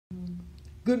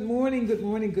Good morning, good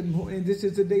morning, good morning. This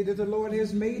is the day that the Lord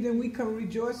has made, and we come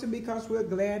rejoicing because we're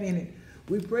glad in it.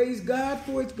 We praise God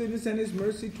for His goodness and His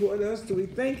mercy toward us. So we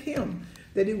thank Him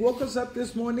that He woke us up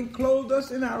this morning, clothed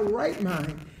us in our right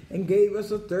mind, and gave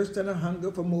us a thirst and a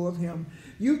hunger for more of Him.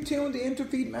 You tuned in to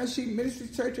Feed My Sheep Ministry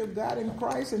Church of God in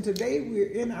Christ, and today we're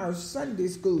in our Sunday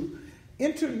school,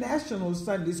 International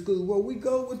Sunday School, where we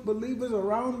go with believers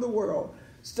around the world,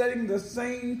 studying the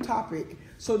same topic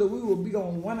so that we will be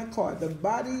on one accord, the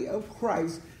body of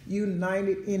Christ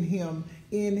united in Him,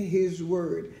 in His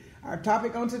Word. Our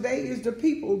topic on today is the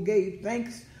people gave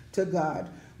thanks to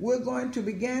God. We're going to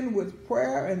begin with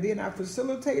prayer, and then our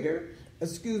facilitator,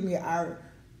 our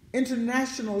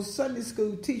International Sunday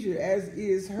School teacher, as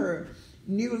is her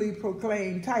newly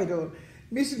proclaimed title,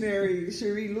 Missionary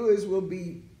Cherie Lewis, will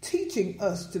be teaching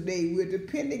us today. We're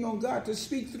depending on God to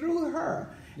speak through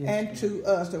her and to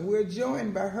us. And we're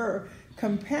joined by her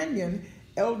companion,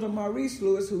 Elder Maurice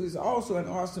Lewis, who is also an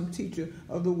awesome teacher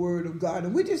of the Word of God.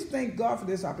 And we just thank God for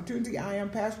this opportunity. I am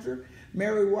Pastor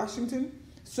Mary Washington,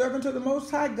 servant of the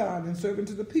Most High God and servant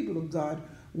to the people of God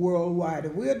worldwide.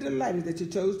 And we're delighted that you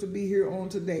chose to be here on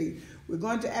today. We're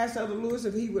going to ask Elder Lewis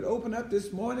if he would open up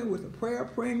this morning with a prayer,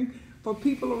 praying for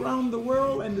people around the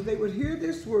world, and that they would hear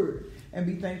this word and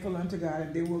be thankful unto God.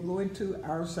 And then we'll go into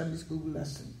our Sunday school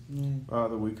lesson.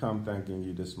 Father, we come thanking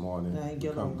you this morning. We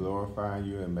come glorifying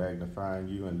you and magnifying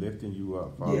you and lifting you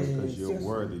up, Father, because you're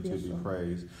worthy to be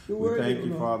praised. We thank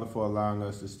you, Father, for allowing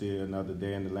us to see another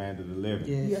day in the land of the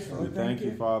living. We thank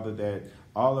you, Father, that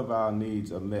all of our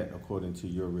needs are met according to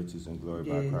your riches and glory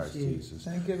by Christ Jesus.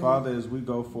 Father, as we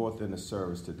go forth in the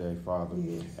service today, Father,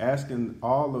 asking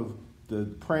all of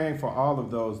praying for all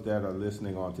of those that are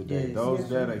listening on today, those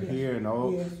that are here and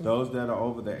those that are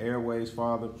over the airways,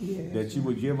 Father, that you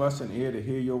would give us an ear to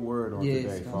hear your word on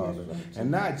today, Father. And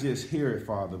not just hear it,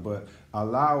 Father, but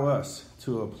allow us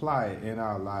to apply it in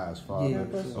our lives, Father,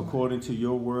 according to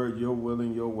your word, your will,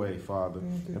 and your way, Father.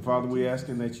 And Father, we're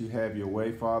asking that you have your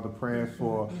way, Father, praying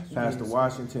for Pastor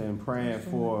Washington, praying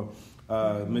for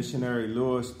Missionary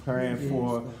Lewis, praying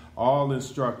for all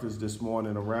instructors this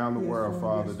morning around the world,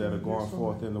 Father, that are going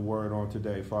forth in the word on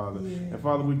today, Father. And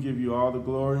Father, we give you all the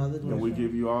glory and we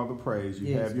give you all the praise.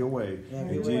 You have your way.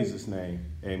 In Jesus' name,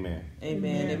 amen.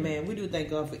 Amen. We do thank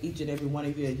God for each and every one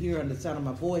of you here on the sound of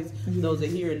my voice, those that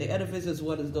are here in the edifice as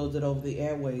well as those that are over the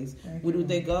airways. We do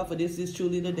thank God for this is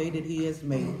truly the day that He has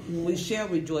made. We shall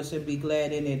rejoice and be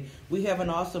glad in it. We have an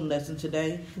awesome lesson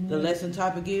today. The lesson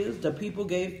topic is the people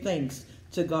gave thanks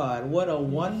to God. What a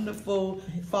wonderful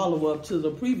follow-up to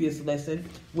the previous lesson,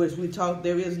 which we talked,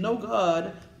 there is no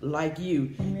God like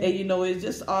you. And it's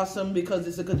just awesome because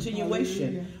it's a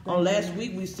continuation. On last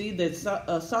week we see that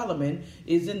Solomon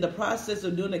is in the process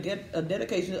of doing a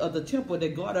dedication of the temple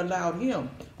that God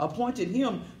appointed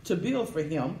him to build for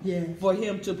him, for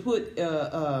him to put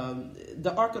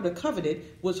the Ark of the Covenant,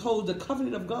 which holds the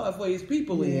covenant of God for his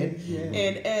people in.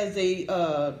 And as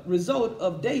a result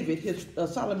of David,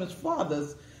 Solomon's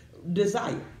father's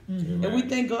desire. And we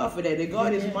thank God for that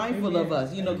God is mindful of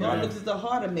us. God looks at the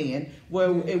heart of man,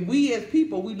 where we as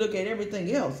people, we look at everything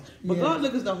else. But God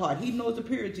looks at the heart. He knows the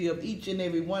purity of each and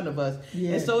every one of us.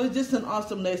 And so it's just an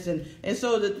awesome lesson. And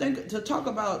so to talk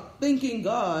about thanking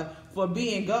God for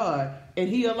being God and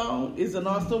He alone is an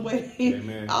awesome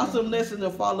way, awesome lesson to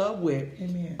follow up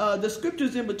with. The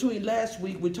scriptures in between last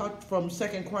week, we talked from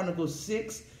 2 Chronicles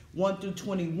 6, 1 through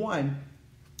 21.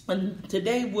 And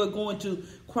today we're going to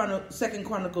 2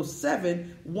 Chronicles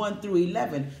 7, 1 through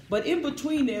 11. But in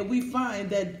between there, we find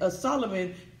that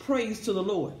Solomon prays to the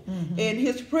Lord. And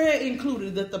his prayer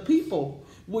included that the people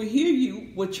will hear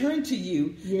you, will turn to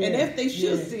you, and if they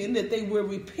should sin, that they will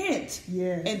repent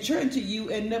and turn to you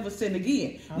and never sin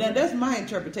again. Now, that's my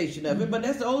interpretation of it, but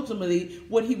that's ultimately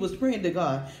what he was praying to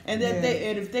God. And that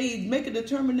if they make a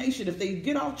determination, if they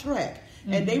get off track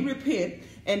and they repent,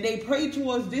 and they pray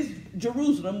towards this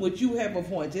Jerusalem, which you have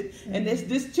appointed, and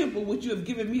this temple, which you have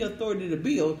given me authority to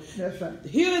build. That's right.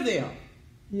 Hear them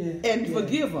and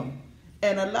forgive them.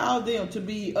 And allow them to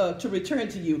be to return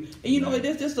to you. And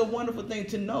that's just a wonderful thing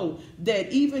to know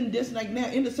that even this, like now,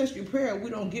 intercessory prayer,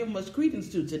 we don't give much credence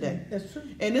to today. That's true.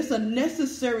 And it's a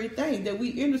necessary thing that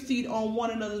we intercede on one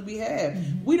another's behalf.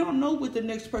 We don't know what the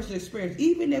next person experienced.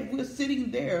 Even if we're sitting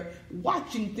there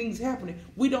watching things happening,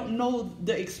 we don't know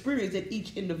the experience that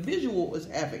each individual is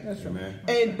having. That's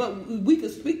right. But we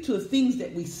could speak to things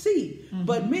that we see,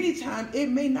 but many times it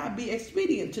may not be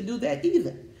expedient to do that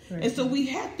either. And so we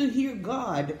have to hear God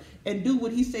God and do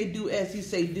what he say do as he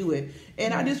say do it.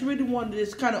 And I just really wanted to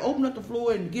just kind of open up the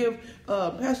floor and give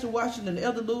Pastor Washington and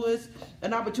Elder Lewis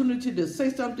an opportunity to say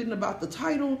something about the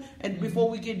title. And before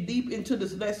we get deep into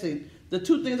this lesson, the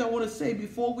two things I want to say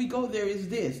before we go there is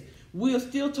this. We are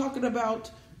still talking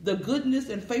about the goodness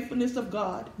and faithfulness of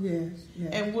God. Yes,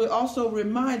 yes. And we're also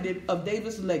reminded of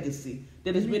David's legacy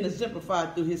that has been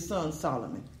exemplified through his son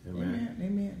Solomon. Amen.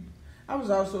 Amen. I was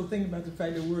also thinking about the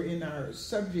fact that we're in our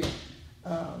subject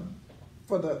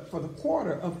for the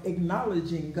quarter of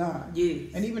acknowledging God.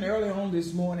 Yes. And even early on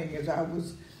this morning, as I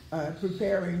was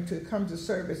preparing to come to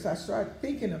service, I started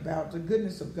thinking about the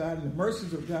goodness of God and the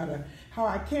mercies of God, how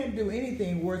I can't do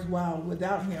anything worthwhile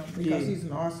without him because he's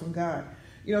an awesome God.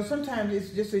 You know, sometimes it's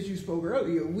just as you spoke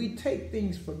earlier, we take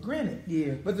things for granted.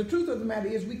 Yeah. But the truth of the matter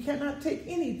is we cannot take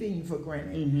anything for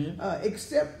granted.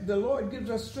 Except the Lord gives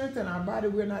us strength in our body.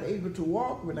 We're not able to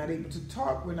walk. We're not able to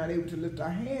talk. We're not able to lift our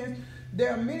hands.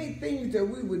 There are many things that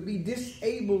we would be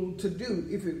disabled to do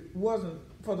if it wasn't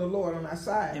for the Lord on our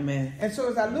side. Amen. And so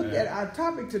as I looked at our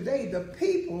topic today, the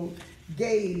people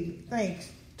gave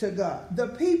thanks to God. The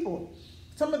people.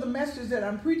 Some of the messages that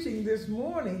I'm preaching this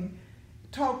morning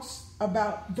talks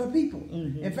about the people.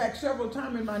 In fact, several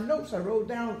times in my notes I wrote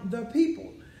down the people,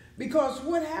 because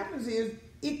what happens is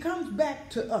it comes back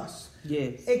to us.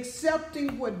 Yes.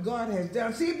 Accepting what God has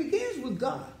done. See, it begins with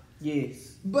God.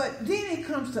 Yes. But then it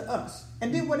comes to us.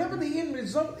 And then whatever the end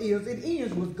result is, it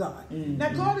ends with God.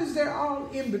 Now, God is there all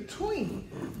in between,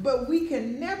 but we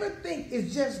can never think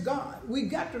it's just God. We've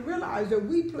got to realize that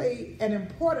we play an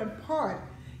important part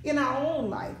in our own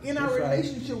life, in our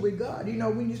relationship with God. You know,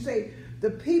 when you say the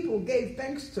people gave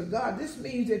thanks to God, this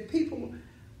means that people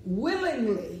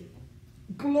willingly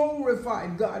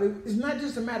glorified God. It's not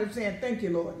just a matter of saying thank you,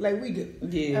 Lord, like we do,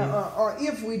 or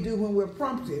if we do when we're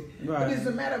prompted, but it's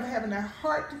a matter of having a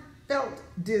heartfelt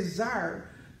desire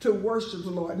to worship the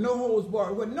Lord. No holds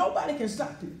barred. Well, nobody can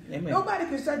stop you. Amen. Nobody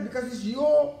can stop you because it's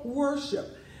your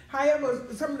worship. However,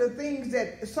 some of the things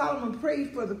that Solomon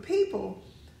prayed for the people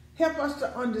help us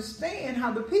to understand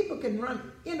how the people can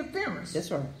run interference.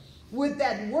 That's right. With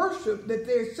that worship that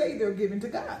they say they're giving to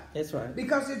God. That's right.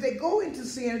 Because if they go into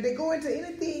sin, if they go into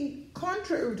anything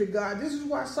contrary to God, this is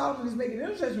why Solomon is making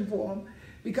intercession for them,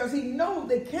 because he knows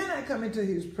they cannot come into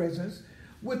his presence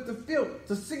with the filth,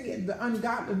 the sin, the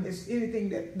ungodliness,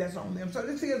 anything that's on them. So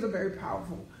this is a very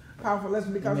powerful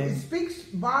lesson, because it speaks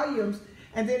volumes,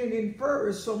 and then it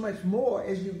infers so much more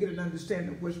as you get an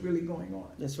understanding of what's really going on.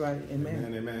 That's right.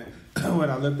 Amen. Amen. When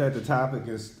I looked at the topic,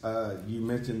 you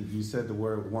said the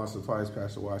word once or twice,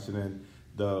 Pastor Washington,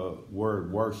 the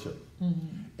word worship.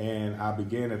 And I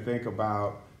began to think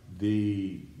about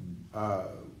the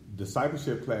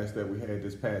discipleship class that we had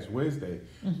this past Wednesday.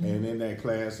 And in that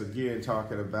class, again,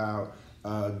 talking about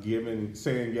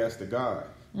saying yes to God.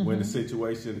 When the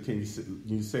situation, can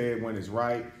you say it when it's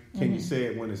right? Can you say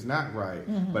it when it's not right?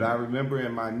 But I remember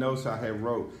in my notes I had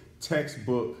wrote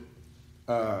textbook,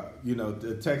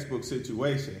 the textbook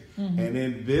situation. And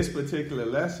in this particular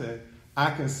lesson,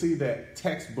 I can see that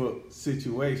textbook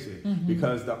situation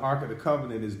because the Ark of the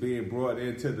Covenant is being brought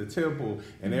into the temple,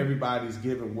 and everybody's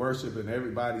giving worship and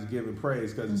everybody's giving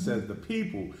praise, because it says the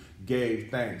people gave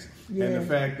thanks. And the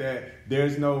fact that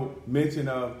there's no mention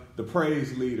of the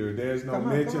praise leader, there's no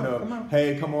mention of,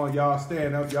 hey, come on, y'all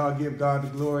stand up, y'all give God the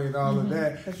glory and all of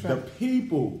that. That's right. The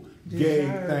people gave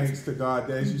thanks to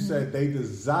God. As you said, they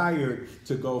desired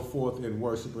to go forth and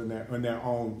worship in their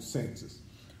own senses.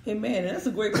 Amen. And that's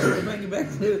a great point to bring you back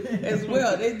to as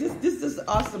well. This is an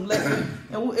awesome lesson.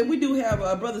 And we do have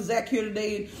Brother Zach here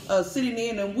today sitting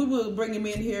in, and we will bring him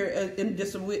in here in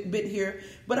just a bit here.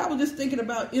 But I was just thinking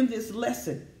about in this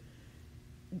lesson,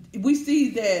 we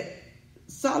see that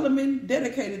Solomon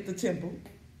dedicated the temple.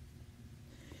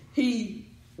 He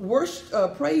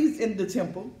praised in the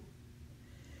temple.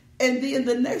 And then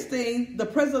the next thing, the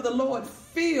presence of the Lord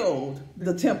filled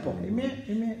the temple. Amen,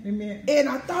 amen, amen. And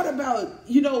I thought about,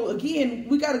 again,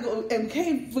 we got to go, and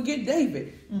can't forget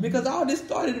David, because all this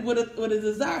started with a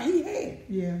desire he had.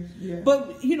 Yes, yes.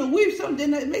 But, we've something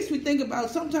that makes me think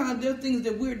about, sometimes there are things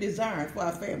that we're desiring for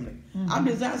our family. I'm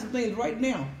desiring some things right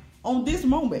now, on this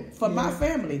moment, for my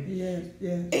family. Yes,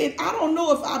 yes. And I don't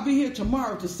know if I'll be here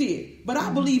tomorrow to see it, but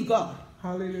I believe God.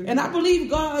 Hallelujah. And I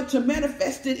believe God to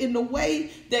manifest it in the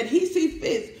way that he sees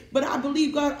fit. But I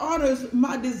believe God honors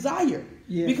my desire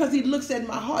because he looks at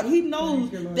my heart. He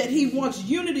knows that he wants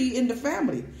unity in the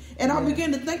family. And I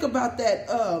began to think about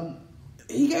that.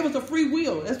 He gave us a free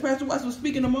will, as Pastor Watts was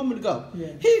speaking a moment ago. Yeah.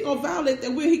 He ain't gonna violate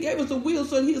that will. He gave us a will,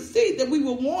 so he'll see that we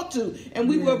will want to, and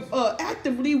we will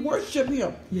actively worship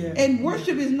him. Yeah. And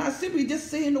worship is not simply just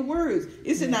saying the words;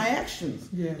 it's in our actions.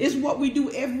 Yeah. It's what we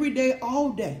do every day,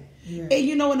 all day. Yeah. And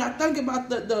you know, and I think about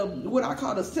the what I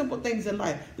call the simple things in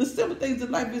life. The simple things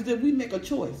in life is that we make a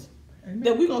choice. Amen.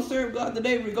 That we're going to serve God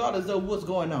today regardless of what's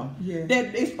going on. Yeah.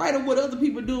 That in spite of what other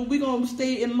people do, we're going to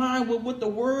stay in line with what the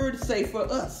word say for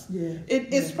us. Yeah.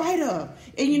 In spite of.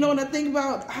 And you know, and I think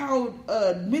about how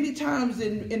many times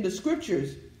in the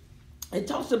scriptures, it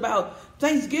talks about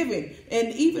Thanksgiving.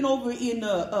 And even over in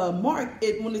Mark,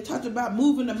 when it talks about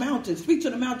moving the mountain, speak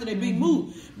to the mountain and be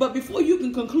moved. But before you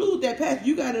can conclude that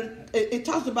passage, it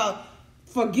talks about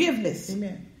forgiveness.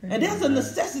 Amen. And there's a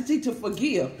necessity to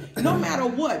forgive. No matter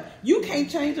what. You can't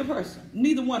change a person.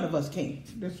 Neither one of us can.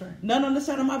 That's right. None on the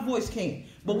side of my voice can.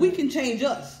 But we can change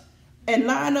us and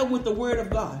line up with the word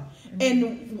of God.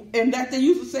 And that they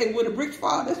used to say, where the bricks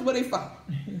fall, that's where they fall.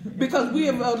 Because we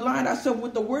have aligned ourselves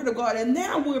with the word of God. And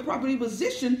now we're properly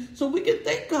positioned so we can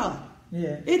thank God.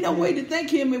 Yeah. Ain't no way to thank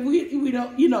him if we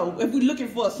don't, if we're looking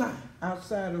for a sign.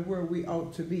 Outside of where we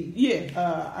ought to be. Yeah.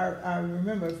 I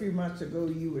remember a few months ago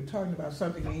you were talking about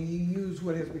something and you used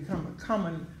what has become a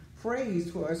common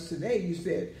phrase for us today. You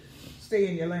said, stay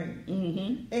in your lane.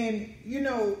 Mm-hmm.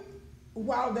 And,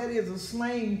 while that is a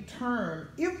slang term,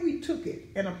 if we took it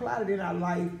and applied it in our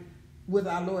life with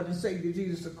our Lord and Savior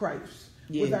Jesus Christ,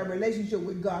 with our relationship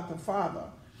with God the Father,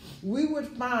 we would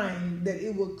find that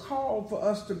it would call for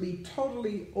us to be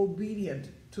totally obedient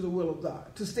to the will of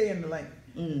God, to stay in the lane.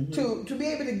 Mm-hmm. To be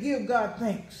able to give God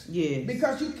thanks. Yes.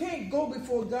 Because you can't go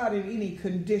before God in any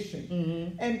condition.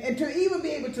 Mm-hmm. And to even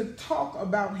be able to talk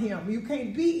about him, you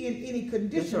can't be in any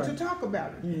condition to talk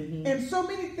about it. Mm-hmm. And so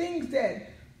many things that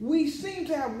we seem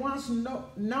to have once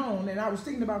known, and I was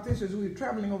thinking about this as we were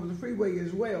traveling over the freeway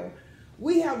as well,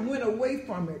 we have went away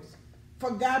from it,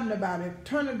 forgotten about it,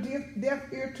 turned a deaf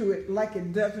ear to it like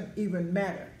it doesn't even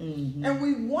matter. Mm-hmm. And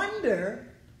we wonder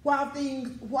why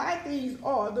things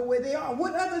are the way they are.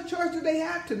 What other choice do they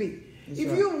have to be? That's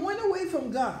if you went away from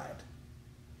God,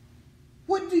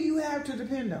 what do you have to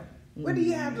depend on? Mm-hmm. What do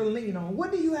you have to lean on?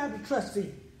 What do you have to trust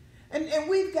in? And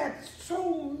we've got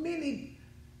so many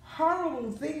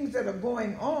horrible things that are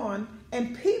going on,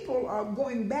 and people are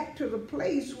going back to the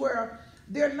place where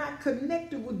they're not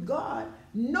connected with God,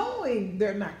 knowing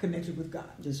they're not connected with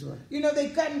God. That's right.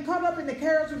 They've gotten caught up in the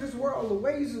cares of this world, the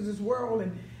ways of this world,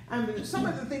 and some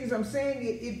of the things I'm saying,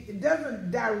 it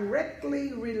doesn't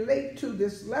directly relate to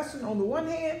this lesson on the one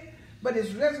hand, but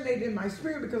it's resonated in my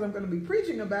spirit because I'm going to be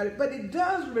preaching about it. But it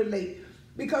does relate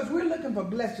because we're looking for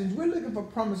blessings. We're looking for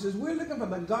promises. We're looking for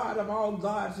the God of all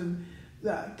gods and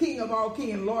the King of all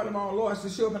kings and Lord of all lords to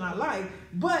show up in our life.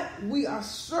 But we are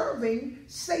serving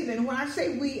Satan. When I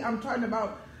say we, I'm talking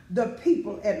about the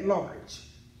people at large.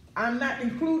 I'm not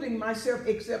including myself,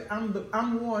 except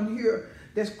I'm one here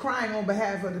that's crying on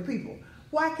behalf of the people.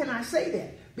 Why can I say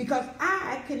that? Because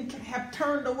I can have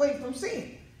turned away from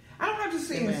sin. I don't have to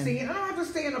stay in sin. I don't have to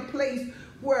stay in a place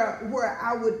where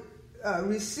I would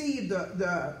receive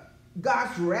the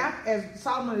God's wrath as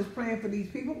Solomon is praying for these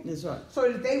people. That's right.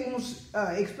 So that they won't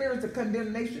experience the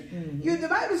condemnation. Mm-hmm. The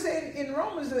Bible says in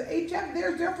Romans the 8th chapter,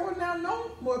 there's therefore now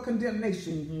no more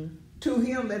condemnation to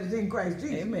him that is in Christ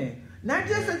Jesus. Amen. Not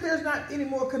just that there's not any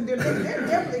more condemnation. There's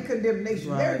definitely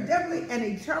condemnation. Right. There's definitely an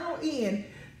eternal end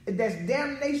that's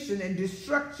damnation and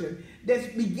destruction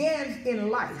that begins in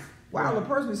life while the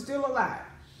person is still alive.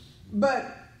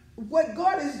 But what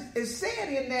God is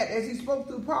saying in that, as he spoke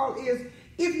through Paul, is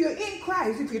if you're in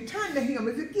Christ, if you turn to him,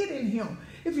 if you get in him,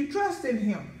 if you trust in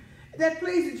him, that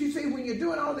place that you say when you're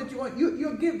doing all that you want,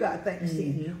 you'll give God thanks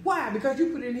in. Why? Because you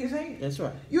put it in his hands. That's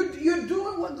right. You're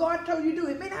doing what God told you to do.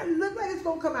 It may not look like it's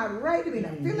going to come out right. It may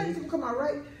not feel like it's going to come out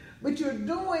right. But you're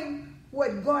doing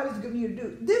what God is giving you to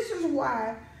do. This is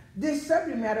why this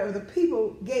subject matter of the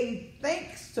people gave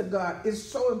thanks to God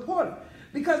is so important.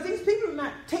 Because these people are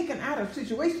not taken out of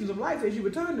situations of life as you were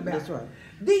talking about. That's right.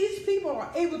 These people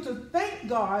are able to thank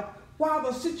God while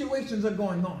the situations are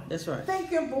going on. That's right. Thank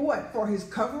him for what? For his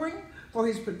covering, for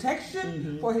his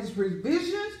protection, for his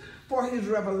provisions, for his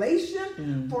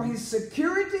revelation, for his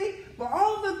security, for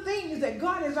all the things that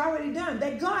God has already done,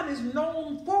 that God is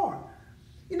known for.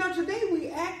 Today we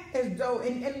act as though,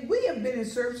 and we have been in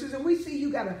services and we see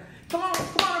you got to, come on,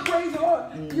 praise the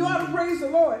Lord. You ought to praise the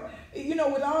Lord.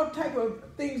 With all type of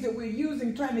things that we're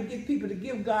using, trying to get people to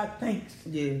give God thanks.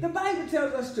 Yeah. The Bible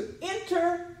tells us to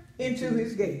enter into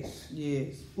his gates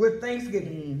with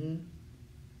thanksgiving.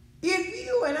 If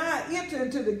you and I enter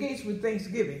into the gates with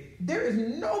thanksgiving, there is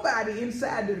nobody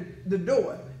inside the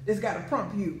door that's got to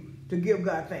prompt you to give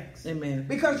God thanks. Amen.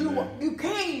 Because you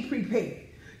came prepared.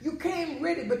 You came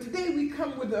ready. But today we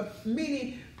come with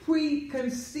many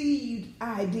preconceived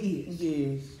ideas.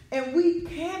 Yes. And we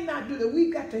cannot do that.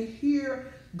 We've got to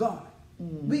hear God.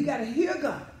 We got to hear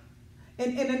God.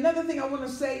 And another thing I want to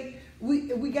say,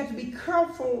 we got to be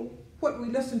careful what we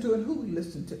listen to and who we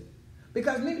listen to.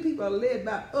 Because many people are led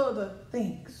by other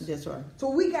things. That's right. So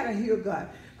we got to hear God.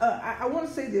 I want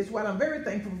to say this. While I'm very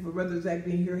thankful for Brother Zach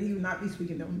being here, he will not be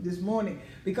speaking to him this morning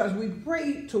because we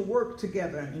prayed to work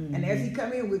together. Mm-hmm. And as he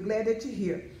come in, we're glad that you're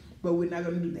here. But we're not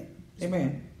going to do that.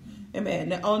 Amen. Amen.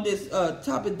 Now, on this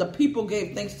topic, the people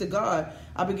gave thanks to God.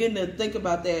 I begin to think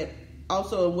about that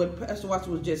also what Pastor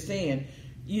Watson was just saying.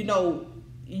 You know,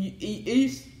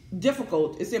 it's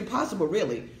difficult. It's impossible,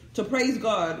 really, to praise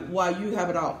God while you have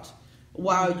it out.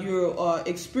 While you're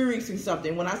experiencing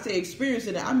something. When I say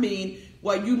experiencing it, I mean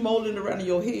while you mulling around in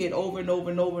your head over and over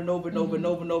and over and over and over and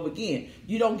over and over again.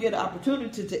 You don't get an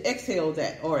opportunity to exhale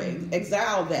that or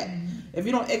exile that. If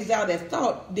you don't exile that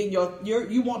thought, then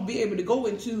you won't be able to go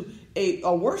into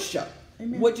a worship,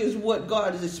 Amen. Which is what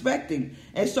God is expecting.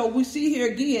 And so we see here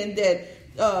again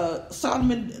that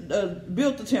Solomon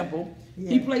built the temple.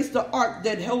 Yeah. He placed the ark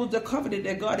that holds the covenant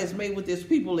that God has made with his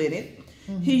people in it.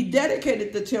 Mm-hmm. He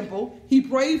dedicated the temple. He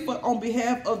prayed on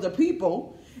behalf of the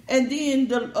people. And then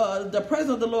the presence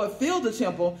of the Lord filled the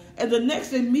temple. And the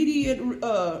next immediate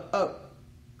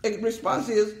response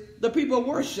is the people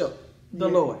worship the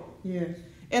Lord. Yes.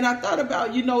 And I thought about,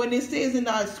 and it says in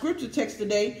our scripture text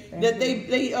today that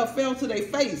they fell to their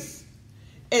face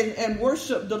and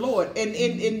worship the Lord. And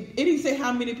it didn't say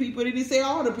how many people. It didn't say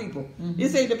all the people. Mm-hmm.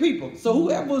 It said the people. So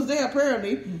whoever was there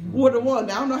apparently were the ones.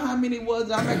 Now, I don't know how many it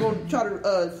was. I'm not going to try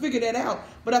to figure that out.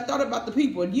 But I thought about the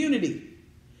people and unity.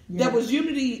 Yeah. There was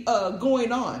unity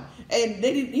going on. And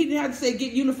he didn't have to say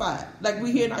get unified like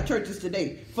we hear in our churches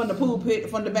today from the pulpit,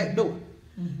 from the back door.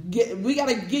 We got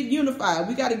to get unified.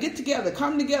 We got to get together,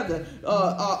 come together,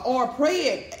 or pray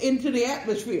it into the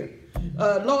atmosphere.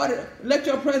 Lord, let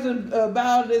your presence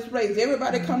bow to this place.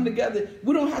 Everybody come together.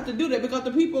 We don't have to do that because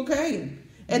the people came.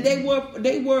 And they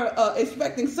were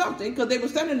expecting something because they were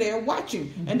standing there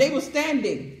watching. And they were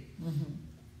standing.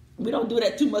 We don't do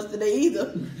that too much today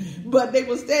either. But they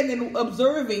were standing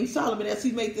observing Solomon as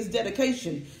he made this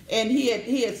dedication. And he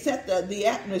had set the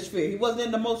atmosphere. He wasn't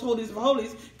in the most holiest of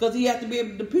holies because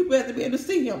the people had to be able to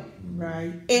see him.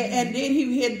 Right. And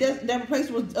then that place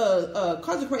was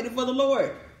consecrated for the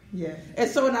Lord. Yeah. And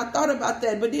so I thought about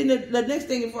that. But then the next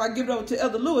thing, before I give it over to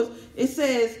Elder Lewis, it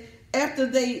says after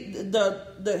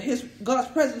God's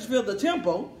presence filled the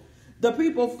temple, the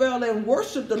people fell and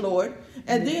worshiped the Lord,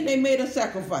 and then they made a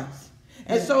sacrifice.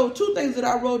 And so two things that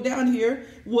I wrote down here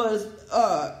was,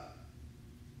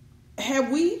 have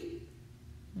we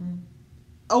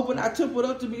opened our temple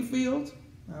up to be filled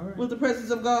with the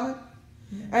presence of God?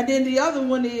 Yeah. And then the other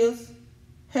one is,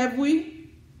 have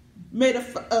we made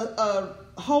a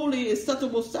holy,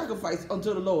 acceptable sacrifice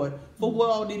unto the Lord for what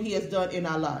all that he has done in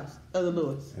our lives? Elder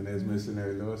Lewis. And as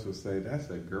Missionary Lewis would say, that's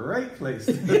a great place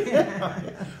to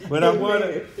But I'm going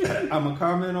to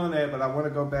comment on that, but I want to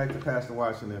go back to Pastor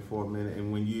Washington for a minute.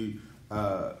 And when you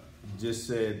just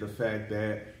said the fact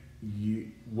that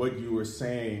what you were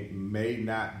saying may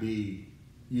not be,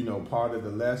 part of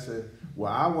the lesson,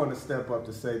 well, I want to step up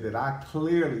to say that I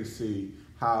clearly see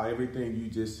how everything you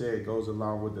just said goes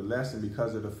along with the lesson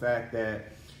because of the fact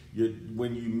that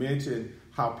when you mention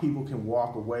how people can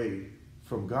walk away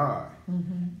from God.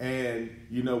 Mm-hmm.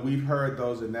 And, we've heard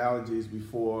those analogies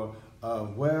before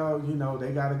of,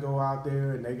 they got to go out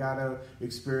there and they got to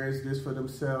experience this for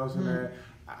themselves. Mm-hmm. And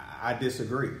I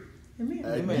disagree.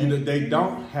 They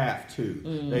don't have to.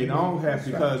 Mm-hmm. They don't have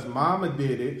because Mama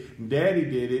did it, Daddy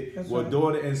did it.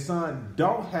 Daughter and son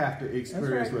don't have to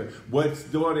experience it.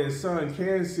 What daughter and son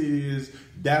can see is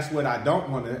that's what I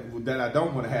don't want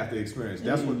to have to experience.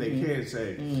 That's what they can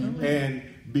say. Mm-hmm. And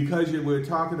because we're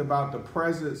talking about the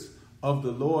presence of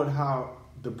the Lord, how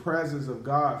the presence of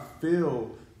God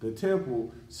filled the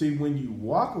temple. See, when you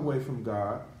walk away from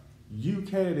God, you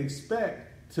can't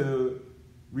expect to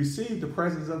receive the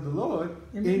presence of the Lord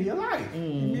in your life.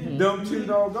 Mm-hmm. Them two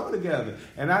don't go together.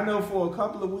 And I know for a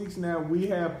couple of weeks now, we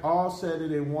have all said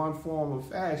it in one form or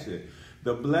fashion.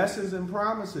 The blessings and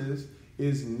promises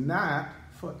is not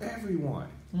for everyone.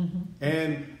 Mm-hmm.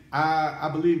 And I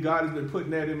believe God has been putting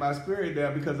that in my spirit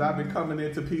now because I've been coming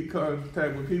into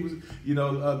contact with people,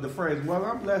 the phrase, well,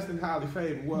 I'm blessed and highly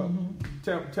favored. Well,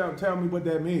 tell me what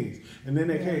that means. And then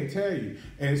they can't tell you.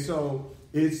 And so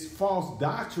it's false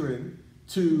doctrine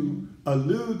to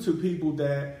allude to people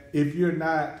that if you're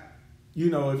not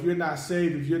if you're not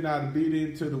saved, if you're not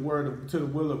obedient to the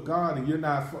will of God, and you're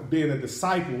not being a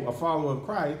disciple, a follower of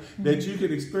Christ, that you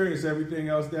can experience everything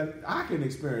else that I can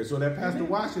experience, or that Pastor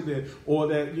Washington, or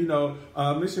that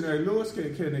Missionary Lewis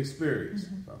can experience.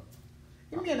 So.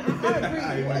 Again, I agree.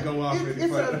 I want to go off it's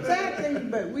a sad thing,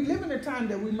 but we live in a time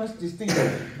that we must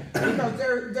distinguish, because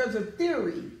there's a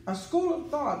theory, a school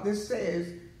of thought that says,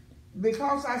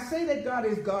 because I say that God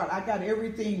is God, I got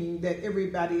everything that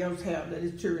everybody else have that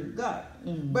is true in God.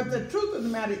 But the truth of the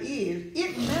matter is,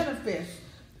 it manifests.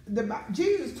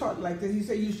 Jesus taught like this. He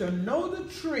said, you shall know the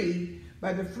tree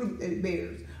by the fruit that it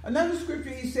bears. Another scripture,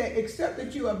 he said, except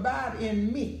that you abide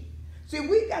in me. See,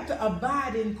 we got to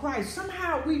abide in Christ.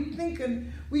 Somehow we've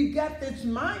got this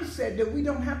mindset that we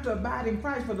don't have to abide in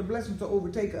Christ for the blessings to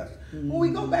overtake us. When we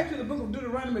go back to the book of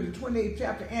Deuteronomy, the 28th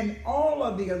chapter, and all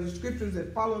of the other scriptures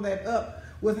that follow that up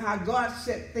with how God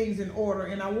set things in order,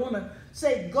 and I want to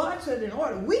say God set in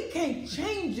order. We can't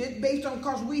change it based on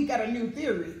because we got a new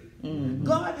theory.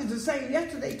 God is the same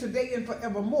yesterday, today, and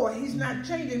forevermore. He's not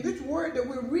changing. This word that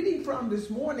we're reading from this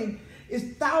morning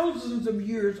is thousands of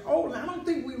years old. And I don't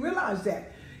think we realize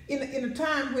that. In a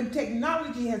time when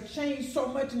technology has changed so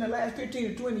much in the last 15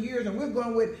 to 20 years, and we're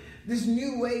going with this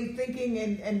new way thinking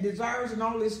and desires and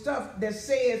all this stuff that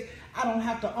says, I don't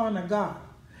have to honor God.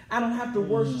 I don't have to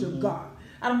worship God.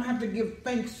 I don't have to give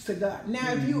thanks to God.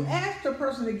 Now, if you ask the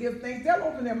person to give thanks, they'll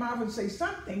open their mouth and say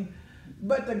something.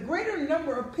 But the greater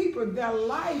number of people, their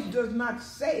life does not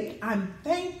say, I'm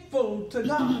thankful to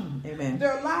God. Amen.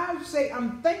 Their lives say,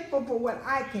 I'm thankful for what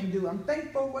I can do. I'm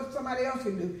thankful for what somebody else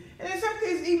can do. And in some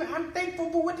cases, even I'm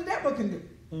thankful for what the devil can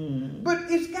do. But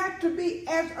it's got to be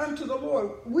as unto the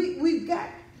Lord. We've got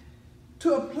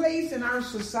to a place in our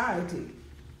society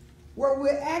where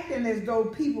we're acting as though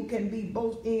people can be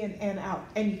both in and out.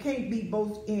 And you can't be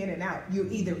both in and out.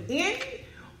 You're either in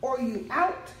or you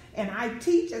out. And I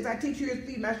teach, as I teach you to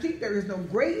feed my sheep, there is no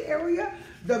gray area.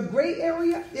 The gray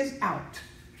area is out.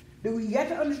 You got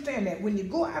to understand that. When you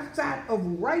go outside of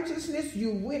righteousness,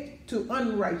 you went to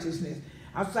unrighteousness.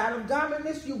 Outside of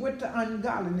godliness, you went to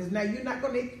ungodliness. Now, you're not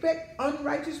going to expect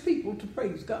unrighteous people to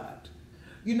praise God.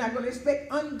 You're not going to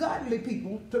expect ungodly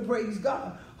people to praise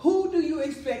God. Who do you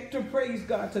expect to praise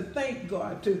God, to thank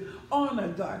God, to honor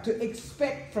God, to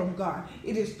expect from God?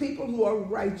 It is people who are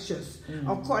righteous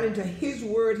according to his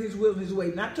word, his will, his way,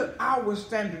 not to our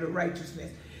standard of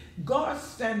righteousness. God's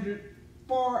standard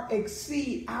far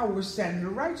exceed our standard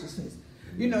of righteousness.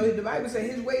 You know, the Bible says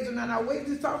his ways are not our ways,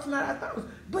 his thoughts are not our thoughts.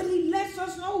 But he lets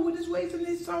us know what his ways and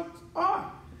his thoughts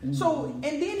are. So, and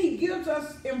then he gives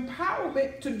us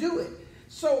empowerment to do it.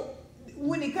 So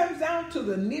when it comes down to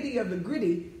the nitty of the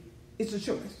gritty, it's a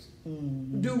choice.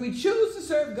 Do we choose to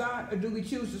serve God or do we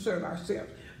choose to serve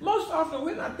ourselves? Most often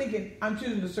we're not thinking, I'm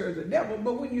choosing to serve the devil,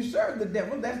 but when you serve the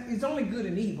devil, it's only good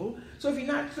and evil. So if you're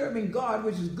not serving God,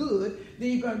 which is good,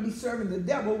 then you're going to be serving the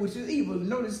devil, which is evil.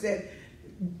 Notice that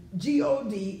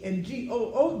G-O-D and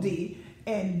G-O-O-D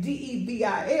and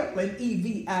D-E-V-I-L and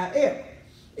E-V-I-L.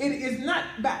 It is not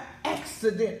by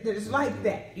accident that it's like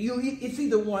that. It's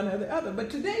either one or the other. But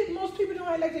today, most people don't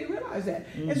act like they realize that.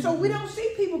 And so we don't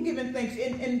see people giving thanks.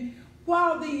 And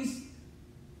while these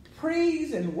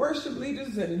praise and worship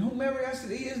leaders and whomever else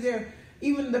it is,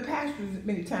 even the pastors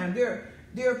many times,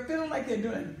 they're feeling like they're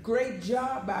doing a great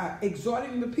job by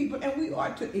exhorting the people. And we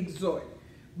ought to exhort.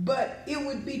 But it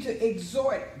would be to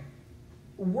exhort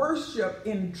worship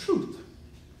in truth.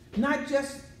 Not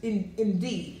just in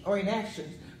deed or in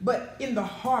actions, but in the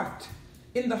heart.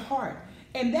 In the heart.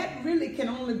 And that really can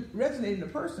only resonate in a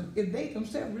person if they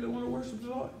themselves really want to worship the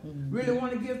Lord, really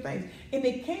want to give thanks. And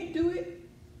they can't do it.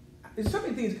 There's so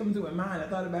many things coming through my mind. I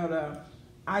thought about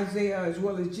Isaiah as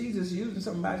well as Jesus using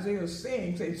some of Isaiah's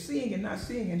saying seeing and not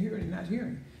seeing and hearing and not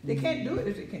hearing. They can't do it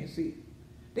if they can't see it.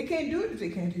 They can't do it if they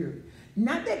can't hear it.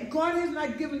 Not that God has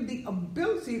not given the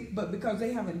ability, but because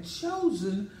they haven't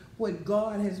chosen what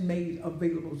God has made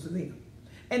available to them.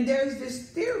 And there's this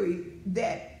theory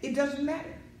that it doesn't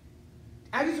matter.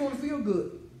 I just want to feel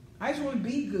good. I just want to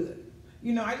be good.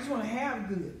 You know, I just want to have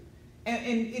good. And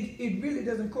it really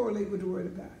doesn't correlate with the word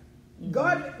of God.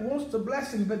 God wants to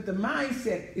bless him, but the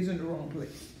mindset is in the wrong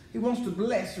place. He wants to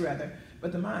bless, rather,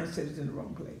 but the mindset is in the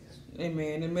wrong place.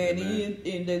 Amen. Amen.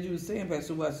 And as you were saying,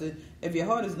 Pastor Watson, if your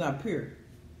heart is not pure,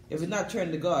 if it's not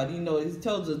turned to God, you know, it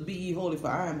tells us, be ye holy, for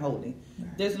I am holy.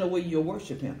 Right. There's no way you'll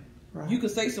worship him. Right. You can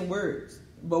say some words,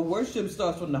 but worship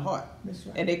starts from the heart. That's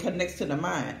right. And it connects to the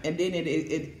mind. And then it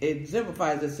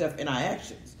exemplifies itself in our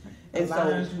actions. And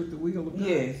aligns so, with the will of God.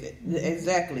 Yes,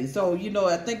 exactly. So, you know,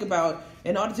 I think about,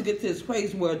 in order to get to this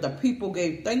place where the people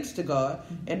gave thanks to God,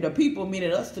 and the people,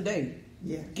 meaning us today,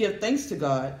 give thanks to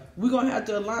God, we're going to have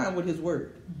to align with his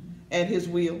word and his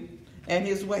will and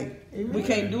his way. Amen. We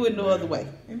can't do it no other way.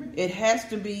 Amen. It has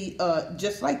to be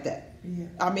just like that. Yeah.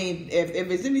 I mean, if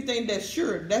it's anything that's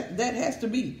sure, that has to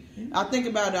be. I think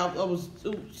about it. I was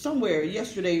somewhere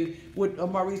yesterday with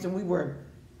Maurice, and we were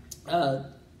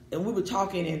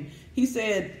talking, and he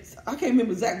said, I can't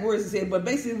remember exact words he said, but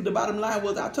basically the bottom line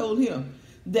was, I told him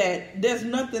that there's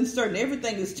nothing certain.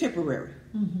 Everything is temporary.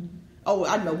 Mm-hmm. Oh,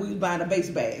 I know, we was buying a base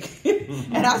bag.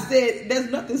 And I said, there's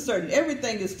nothing certain.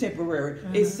 Everything is temporary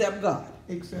except God.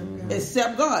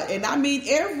 Except God. And I mean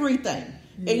everything.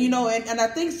 Yeah. And, you know, and I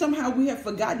think somehow we have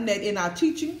forgotten that in our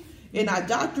teaching, in our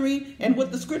doctrine, and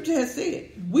what the scripture has said.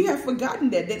 We have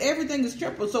forgotten that everything is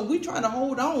temporal. So we trying to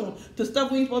hold on to stuff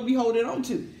we ain't supposed to be holding on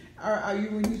to.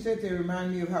 When you said that, it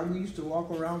reminded me of how we used to walk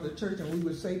around the church and we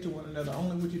would say to one another,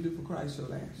 only what you do for Christ shall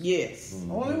last. Yes.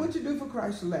 Mm-hmm. Only what you do for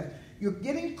Christ shall last. You're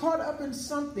getting caught up in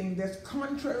something that's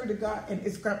contrary to God, and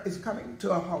it's coming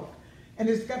to a halt. And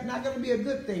it's not going to be a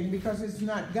good thing because it's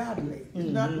not godly.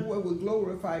 It's not the way we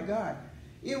glorify God.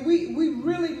 We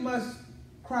really must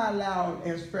cry loud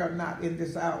and spare not in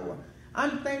this hour.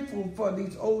 I'm thankful for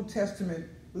these Old Testament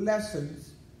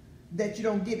lessons that you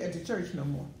don't get at the church no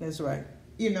more. That's right.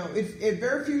 You know, it's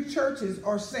very few churches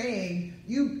are saying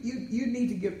you need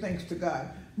to give thanks to God.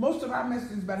 Most of our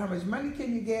message is about how much money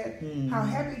can you get, how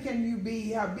happy can you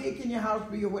be, how big can your house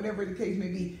be, or whatever the case may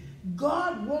be.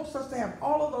 God wants us to have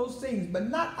all of those things, but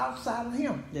not outside of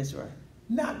him. That's right.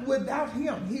 Not without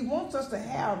him. He wants us to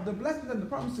have the blessings and the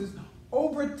promises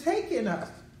overtaking us.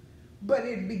 But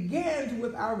it begins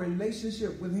with our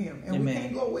relationship with him. And we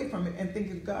can't go away from it and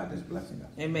think it's God that's blessing us.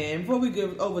 Amen. Before we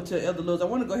go over to Elder Lewis, I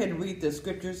want to go ahead and read the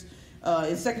scriptures.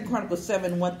 In 2 Chronicles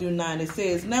 7, 1-9, it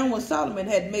says, Now when Solomon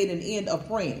had made an end of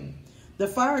praying, the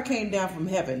fire came down from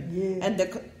heaven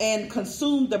and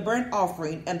consumed the burnt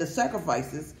offering and the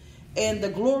sacrifices, and the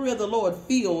glory of the Lord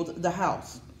filled the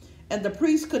house. And the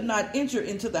priests could not enter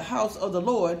into the house of the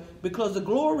Lord because the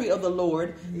glory of the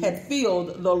Lord had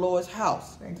filled the Lord's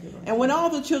house. Thank you, Lord. And when all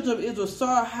the children of Israel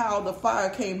saw how the fire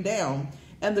came down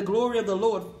and the glory of the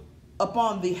Lord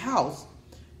upon the house,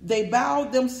 they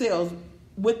bowed themselves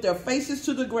with their faces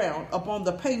to the ground upon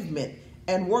the pavement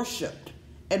and worshipped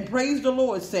and praised the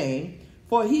Lord, saying,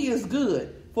 For he is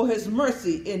good, for his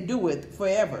mercy endureth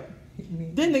forever.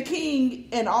 Then the king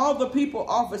and all the people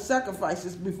offered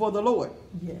sacrifices before the Lord.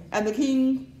 Yeah. And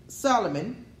King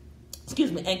Solomon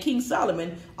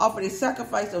offered a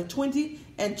sacrifice of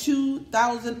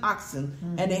 22,000 oxen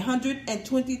and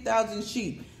 120,000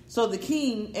 sheep. So the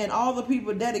king and all the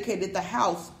people dedicated the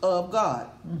house of God.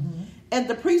 Mm-hmm. And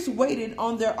the priests waited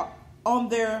on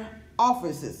their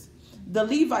offices. The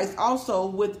Levites also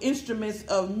with instruments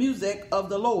of music of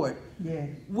the Lord,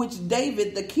 which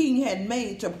David the king had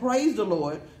made to praise the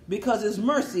Lord, because his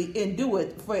mercy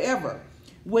endureth forever.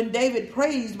 When David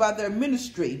praised by their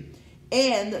ministry,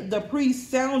 and the priests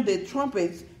sounded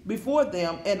trumpets before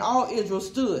them, and all Israel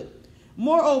stood.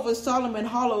 Moreover, Solomon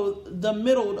hollowed the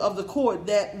middle of the court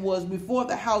that was before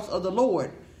the house of the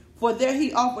Lord, for there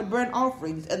he offered burnt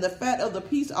offerings and the fat of the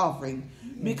peace offering,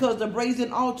 because the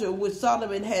brazen altar which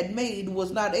Solomon had made was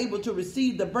not able to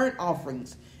receive the burnt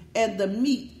offerings and the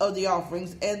meat of the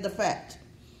offerings and the fat.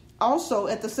 Also,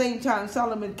 at the same time,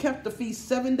 Solomon kept the feast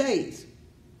 7 days,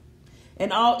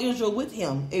 and all Israel with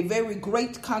him, a very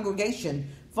great congregation,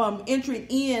 from entering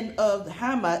in of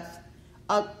Hamath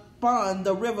upon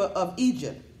the river of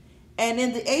Egypt. And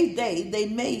in the 8th day they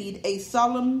made a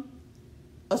solemn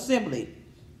assembly,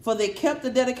 for they kept the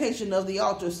dedication of the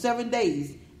altar 7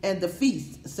 days, and the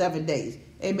feast 7 days.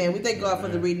 Amen. We thank God for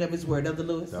the reading of his word. Elder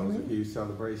Lewis. That was a huge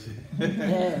celebration.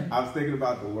 I was thinking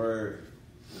about the word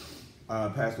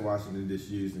Pastor Washington just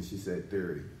used, and she said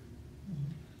theory.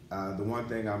 The one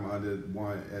thing I'm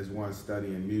as one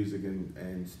studying music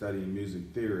and studying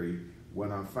music theory, what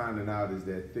I'm finding out is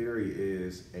that theory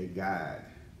is a guide.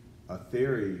 A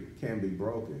theory can be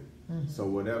broken. Mm-hmm. So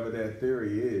whatever that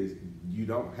theory is, you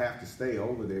don't have to stay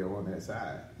over there on that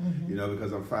side. Mm-hmm. You know,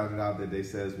 because I'm finding out that they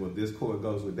says, well, this chord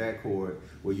goes with that chord.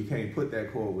 Well, you can't put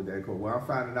that chord with that chord. Well, I'm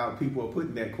finding out people are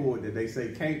putting that chord that they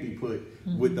say can't be put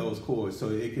with those chords, so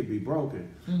it could be broken.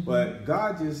 Mm-hmm. But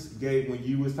God just gave, when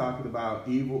you was talking about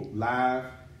evil live,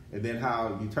 and then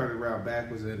how you turn it around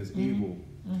backwards and it's evil.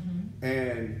 Mm-hmm.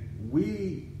 And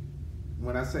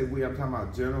when I say we, I'm talking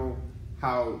about general,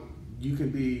 how you can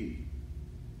be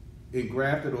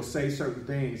engrafted or say certain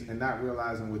things and not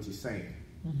realizing what you're saying.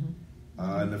 Mm-hmm.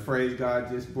 And the phrase God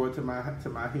just brought to my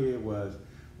head was,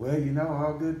 well, you know,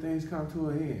 all good things come to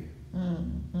an end.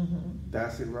 Mm-hmm.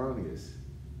 That's erroneous.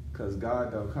 because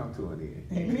God don't come to an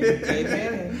end.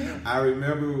 Amen. I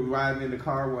remember riding in the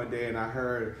car one day and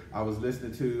I was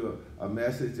listening to a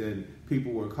message and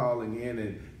people were calling in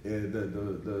and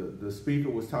the speaker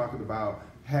was talking about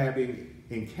having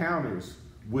encounters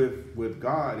with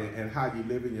God and how you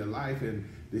live in your life. And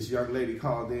this young lady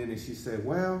called in and she said,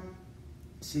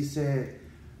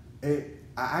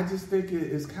 I just think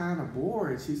it's kind of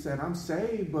boring. She said, I'm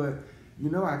saved, but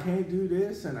I can't do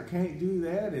this and I can't do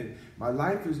that, and my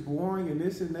life is boring and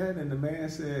this and that. And the man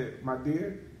said, my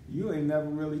dear, you ain't never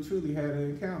really truly had an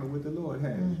encounter with the Lord,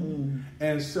 have you? Mm-hmm.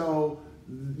 And so,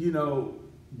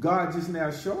 God just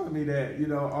now showing me that,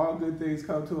 all good things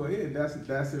come to an end.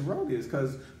 That's erroneous,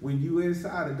 because when you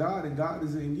inside of God and God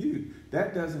is in you,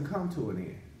 that doesn't come to an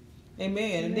end.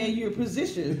 Amen. And then you're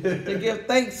positioned to give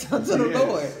thanks unto the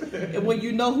Lord. And when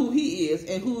you know who He is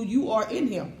and who you are in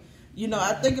Him.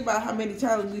 I think about how many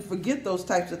times we forget those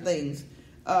types of things.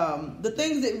 The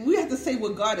things that we have to say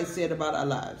what God has said about our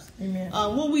lives. Amen.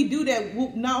 When we do that,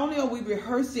 not only are we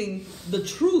rehearsing the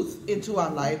truth into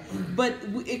our life, but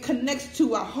it connects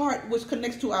to our heart, which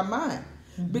connects to our mind.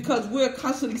 Because we're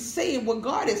constantly saying what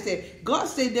God has said. God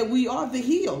said that we are the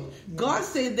healed. God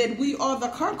said that we are the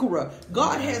conqueror.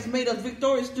 God has made us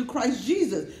victorious through Christ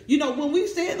Jesus. When we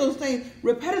say those things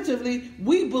repetitively,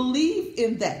 we believe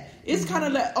in that. It's kind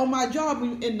of like on my job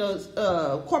in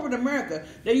the corporate America,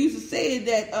 they used to say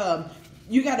that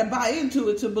you got to buy into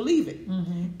it to believe it.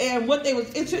 Mm-hmm. And what they was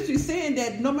essentially saying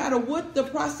that no matter what the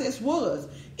process was,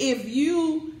 if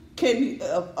you can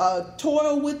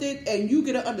toil with it and you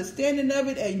get an understanding of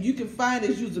it and you can find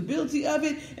its usability of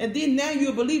it, and then now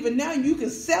you're a believer, now you can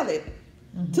sell it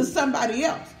to somebody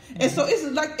else. Mm-hmm. And so it's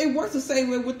like it works the same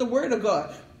way with the Word of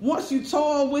God. Once you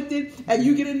toil with it and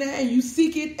you get in there and you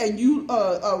seek it and you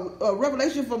a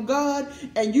revelation from God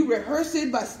and you rehearse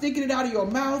it by sticking it out of your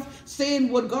mouth,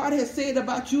 saying what God has said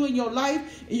about you in your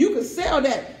life, and you can sell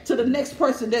that to the next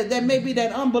person that may be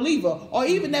that unbeliever or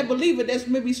even that believer that's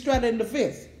maybe straddling the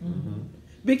fence. Mm-hmm.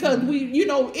 Because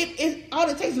it all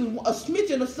it takes is a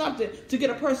smidgen of something to get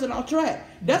a person off track.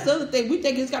 That's the other thing. We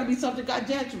think it's got to be something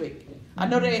God-centric. I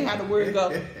know that ain't how the word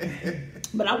goes.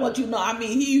 But I want you to know,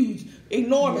 huge,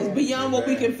 enormous, beyond what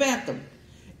we can fathom.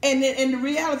 And the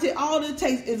reality, all it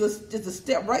takes is a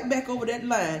step right back over that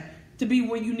line to be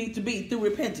where you need to be through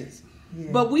repentance.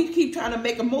 Yeah. But we keep trying to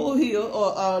make a molehill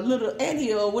or a little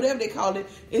anthill or whatever they call it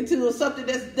into something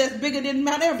that's bigger than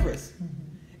Mount Everest. Mm-hmm.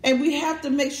 And we have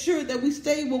to make sure that we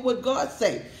stay with what God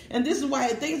says. And this is why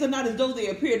things are not as though they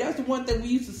appear. That's the one thing we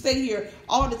used to say here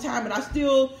all the time. And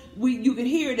you can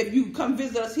hear it if you come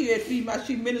visit us here at Feed My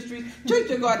Sheep Ministry, Church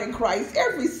of God in Christ,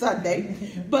 every Sunday.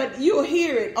 But you'll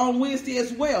hear it on Wednesday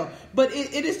as well. But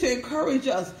it is to encourage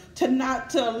us to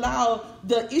not to allow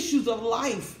the issues of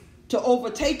life to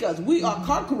overtake us. We are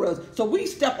conquerors. So we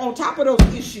step on top of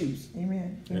those issues.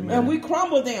 Amen. And we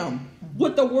crumble them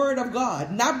with the Word of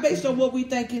God. Not based on what we're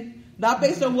thinking. Not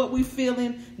based on what we're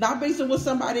feeling, not based on what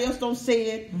somebody else don't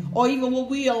say it, or even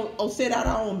what we don't say out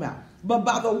our own mouth, but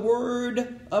by the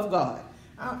Word of God.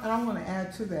 I want to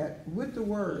add to that, with the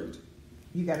Word,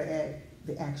 you got to add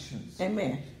the actions.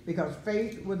 Amen. Because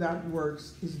faith without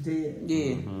works is dead.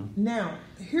 Yeah. Mm-hmm. Now,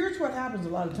 here's what happens a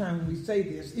lot of times when we say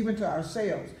this, even to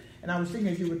ourselves. And I was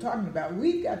thinking as you were talking about,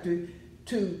 we've got to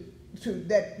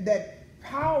that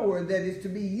power that is to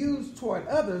be used toward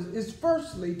others is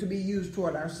firstly to be used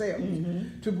toward ourselves,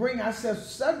 to bring ourselves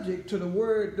subject to the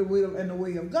word, the will, and the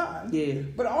way of God. Yeah.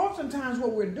 But oftentimes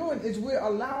what we're doing is we're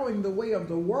allowing the way of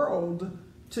the world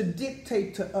to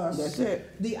dictate to us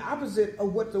the opposite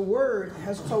of what the word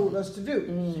has told us to do.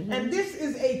 Mm-hmm. And this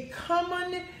is a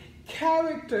common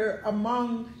character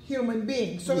among human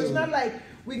beings. So it's not like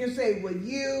we can say, well,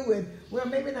 you, and well,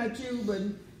 maybe not you, but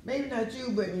maybe not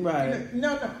you, but right.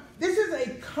 No. This is a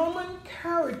common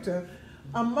character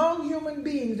among human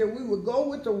beings, that we would go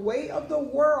with the way of the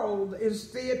world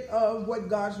instead of what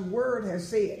God's word has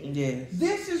said. Yes.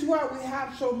 This is why we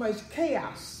have so much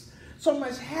chaos, so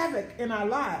much havoc in our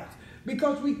lives,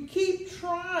 because we keep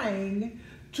trying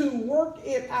to work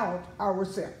it out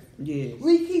ourselves. Yes.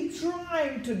 We keep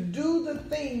trying to do the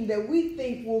thing that we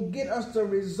think will get us the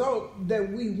result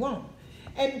that we want.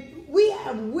 And we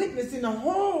have witnessed in the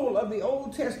whole of the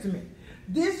Old Testament,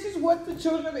 this is what the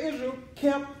children of Israel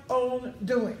kept on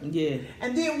doing. Yeah.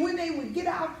 And then when they would get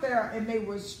out there and they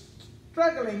were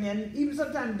struggling and even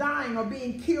sometimes dying or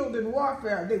being killed in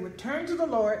warfare, they would turn to the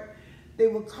Lord. They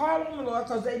would call on the Lord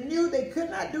because they knew they could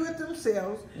not do it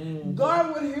themselves. Mm-hmm.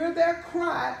 God would hear their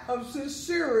cry of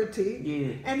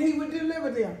sincerity, and he would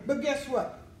deliver them. But guess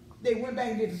what? They went back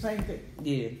and did the same thing.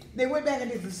 Yeah. They went back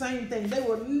and did the same thing. They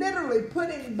were literally put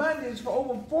in bondage for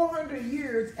over 400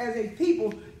 years as a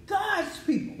people God's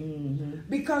people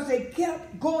because they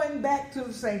kept going back to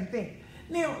the same thing.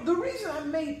 Now, the reason I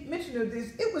made mention of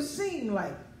this, it would seem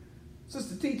like,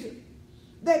 Sister Teacher,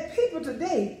 that people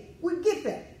today would get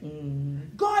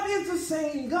that. God is the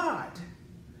same God.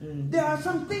 There are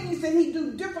some things that he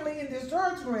do differently in this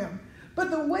earth realm, but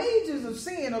the wages of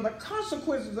sin or the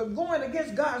consequences of going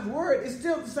against God's word is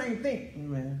still the same thing.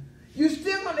 Amen. You're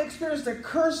still going to experience the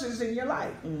curses in your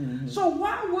life. So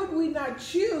why would we not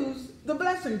choose the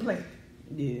blessing plan?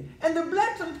 Yeah. And the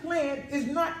blessing plan is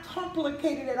not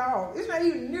complicated at all. It's not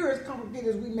even near as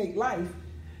complicated as we make life.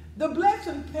 The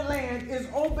blessing plan is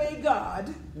obey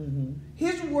God,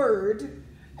 his word,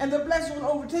 and the blessing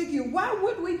will overtake you. Why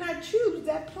would we not choose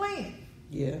that plan?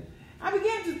 Yeah. I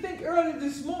began to think earlier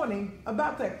this morning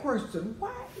about that question.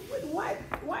 Why do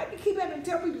you keep having to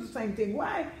tell people the same thing?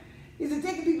 Why is it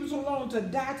taking people so long to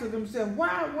die to themselves?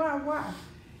 Why?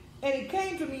 And it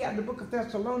came to me out of the book of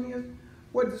Thessalonians,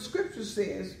 where the scripture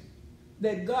says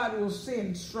that God will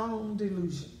send strong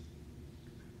delusion.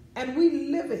 And we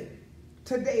live it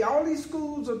today. All these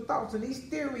schools of thoughts and these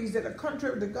theories that are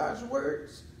contrary to God's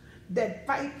words, that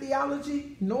fight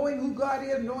theology, knowing who God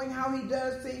is, knowing how he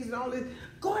does things and all this.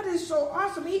 God is so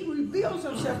awesome. He reveals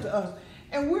himself to us.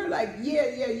 And we're like,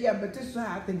 yeah, but this is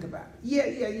how I think about it.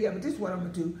 Yeah, but this is what I'm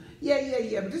going to do.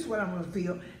 Yeah, but this is what I'm going to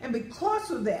feel. And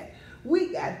because of that,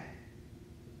 we're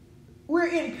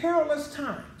in perilous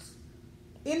times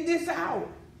in this hour,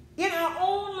 in our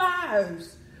own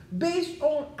lives, based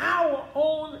on our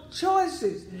own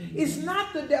choices. It's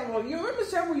not the devil. You remember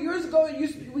several years ago,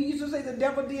 we used to say the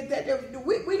devil did that.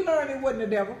 We learned it wasn't the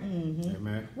devil.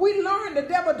 Amen. We learned the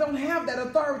devil don't have that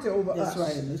authority over us.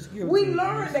 That's right. We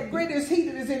learned that greater is he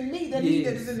that is in me than he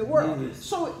that is in the world. Yes.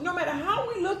 So no matter how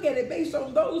we look at it based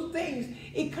on those things,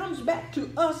 it comes back to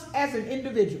us as an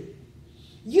individual.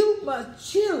 You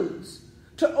must choose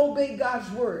to obey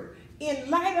God's word in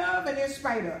light of and in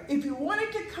spite of. If you want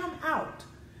it to come out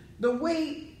the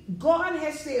way God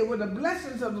has said, where the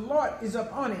blessings of the Lord is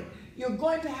upon it, you're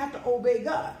going to have to obey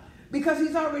God. Because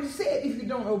he's already said, if you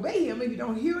don't obey him, if you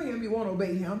don't hear him, you won't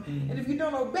obey him. And if you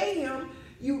don't obey him,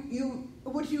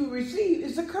 what you receive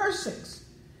is the cursings.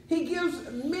 He gives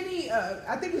many,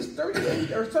 I think it's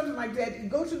 38 or something like that. You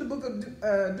go to the book of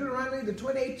Deuteronomy, the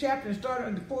 28th chapter, and start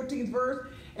on the 14th verse.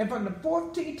 And from the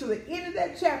 14th to the end of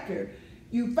that chapter,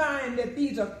 you find that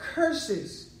these are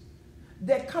curses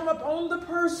that come up on the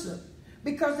person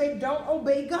because they don't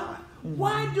obey God.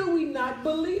 Why do we not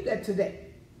believe that today?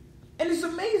 And it's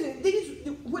amazing.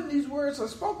 When these words are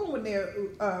spoken, when they're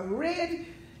read,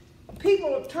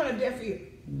 people turn a deaf ear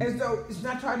as though it's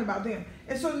not talking about them.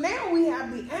 And so now we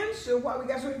have the answer why we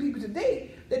got so many people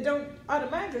today that don't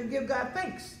automatically give God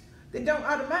thanks. They don't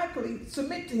automatically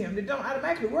submit to him. They don't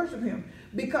automatically worship him.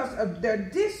 Because of their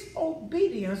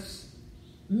disobedience,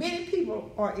 many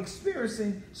people are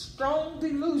experiencing strong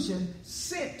delusion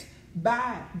sent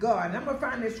by God. And I'm going to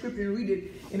find that scripture and read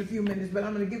it in a few minutes, but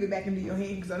I'm going to give it back into your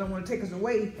hand because I don't want to take us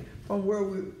away from where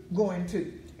we're going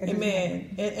to.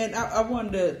 Amen. And I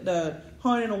wanted to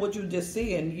hone in on what you just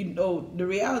said. You know, the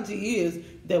reality is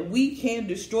that we can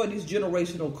destroy this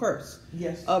generational curse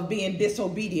of being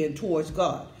disobedient towards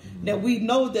God. Now we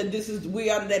know that we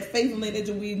are that faith lineage,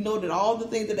 and we know that all the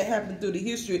things that have happened through the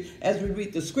history as we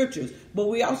read the scriptures. But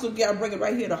we also got to bring it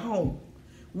right here to home.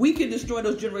 We can destroy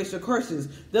those generational curses.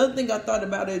 The other thing I thought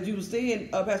about as you were saying,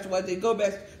 Pastor White, they go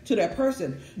back to that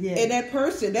person. Yeah. And that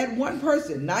person, that one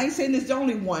person, now I ain't saying it's the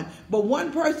only one, but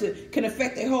one person can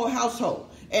affect their whole household.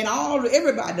 And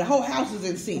everybody, the whole house is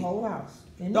in sin. The whole house.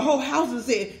 The whole house is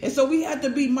in. And so we have to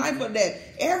be mindful that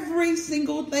every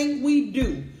single thing we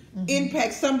do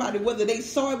impacts somebody, whether they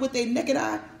saw it with their naked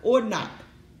eye or not.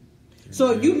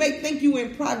 So you may think you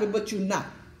in private, but you're not.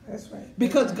 That's right.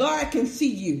 Because God can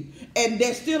see you, and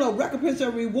there's still a recompense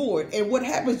and reward. And what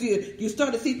happens is you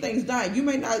start to see things dying.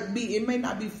 It may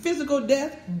not be physical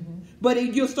death, but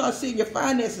you'll start seeing your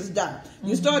finances die.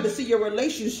 You start to see your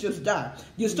relationships die.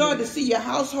 You start to see your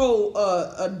household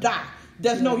die.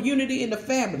 There's no unity in the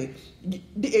family,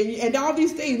 and all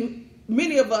these things.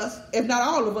 Many of us, if not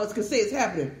all of us, can say it's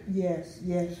happening. Yes.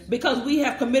 Because we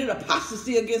have committed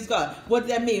apostasy against God. What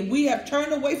does that mean? We have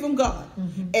turned away from God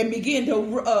and begin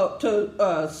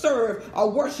to serve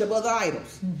or worship other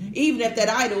idols, even if that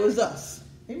idol is us.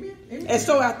 Amen. And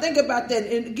so I think about that.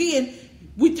 And again,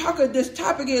 we talk of this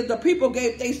topic is the people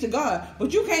gave thanks to God,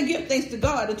 but you can't give thanks to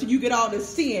God until you get all this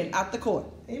sin out the court.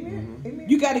 Amen.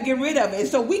 You got to get rid of it. And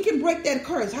so we can break that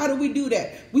curse. How do we do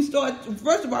that? We start,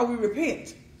 first of all, we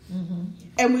repent.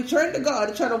 And we turn to God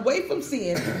and turn away from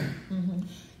sin.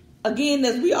 Again,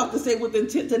 as we often say, with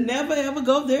intent to never ever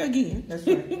go there again. That's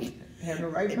right. Have the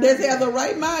right mindset. Let's have the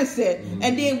right mindset. Mm-hmm.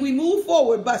 And then we move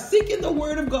forward by seeking the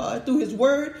word of God through his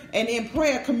word and in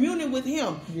prayer, communing with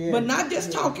him. Yes. But not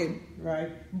just talking.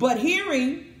 Right. But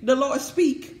hearing the Lord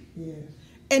speak. Yes.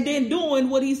 And then doing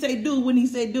what he say do when he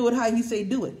say do it, how he say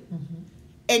do it. Mm-hmm.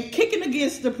 And kicking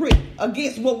against the prick,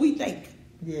 against what we think.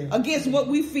 Yeah. Against what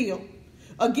we feel.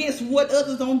 Against what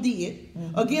others don't did.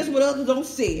 Mm-hmm. Against what others don't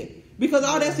said. Because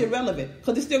all that's irrelevant.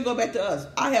 Because it still go back to us.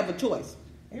 I have a choice.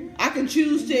 Amen. I can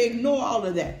choose to ignore all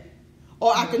of that.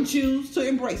 Or I can choose to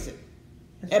embrace it.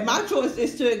 And my choice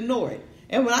is to ignore it.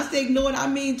 And when I say ignore it, I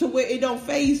mean to where it don't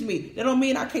faze me. That don't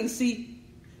mean I can't see.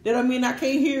 That don't mean I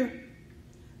can't hear.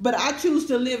 But I choose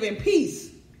to live in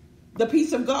peace. The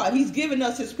peace of God. He's given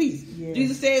us his peace. Yes.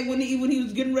 Jesus said when he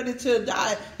was getting ready to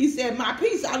die, he said, my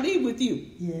peace I leave with you.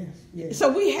 Yes. Yes.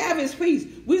 So we have his peace.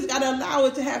 We just got to allow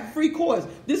it to have free course.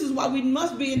 This is why we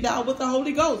must be endowed with the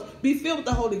Holy Ghost. Be filled with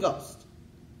the Holy Ghost.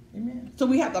 Amen. So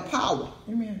we have the power.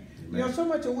 Amen. You know, so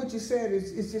much of what you said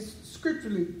is just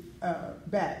scripturally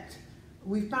backed.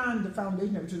 We found the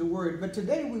foundation of it to the word, but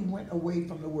today we went away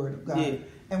from the word of God,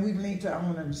 and we've leaned to our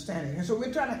own understanding. And so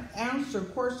we're trying to answer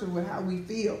questions with how we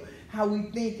feel, how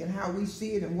we think, and how we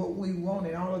see it, and what we want,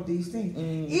 and all of these things.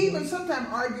 Mm-hmm. Even sometimes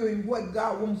arguing what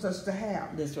God wants us to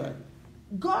have. That's right.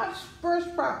 God's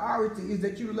first priority is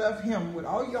that you love him with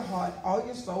all your heart, all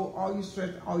your soul, all your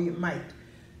strength, all your might.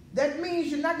 That means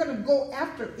you're not going to go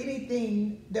after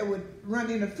anything that would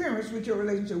run interference with your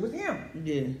relationship with him.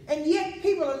 Yeah. And yet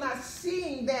people are not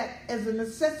seeing that as a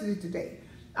necessity today.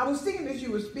 I was thinking as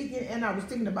you were speaking, and I was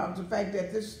thinking about the fact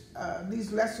that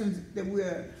these lessons that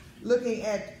we're looking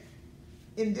at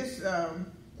in this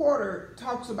quarter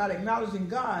talks about acknowledging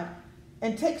God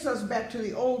and takes us back to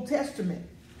the Old Testament.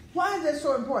 Why is that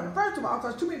so important? First of all,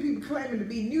 because too many people claiming to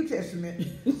be New Testament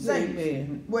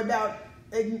saints without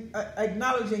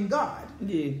acknowledging God.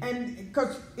 Yeah. And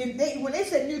because when they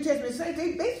say New Testament saints,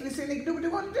 they basically say they can do what they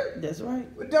want to do. That's right.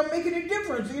 It don't make any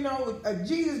difference. You know,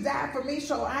 Jesus died for me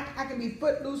so I can be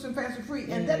footloose and fancy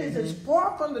free. And that is as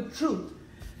far from the truth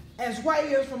as white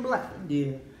is from black.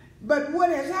 Yeah. But what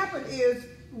has happened is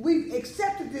we've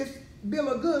accepted this bill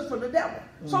of goods from the devil.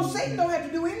 So Satan don't have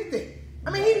to do anything. I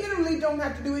mean, he literally don't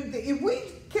have to do anything. If we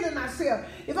killing ourselves,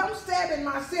 if I'm stabbing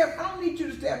myself, I don't need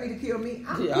you to stab me to kill me.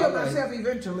 I'll kill myself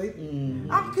eventually. Mm-hmm.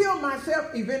 I'll kill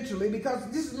myself eventually because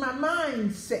this is my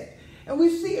mindset. And we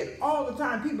see it all the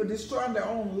time. People destroying their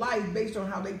own life based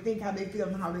on how they think, how they feel,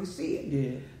 and how they see it.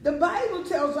 Yeah. The Bible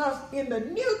tells us in the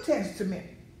New Testament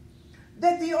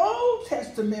that the Old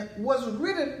Testament was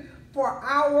written for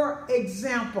our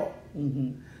example.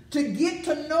 Mm-hmm. To get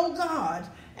to know God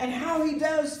and how he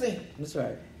does things. That's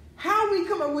right. How we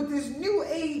come up with this new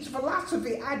age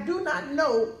philosophy, I do not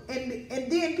know. And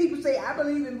then people say, I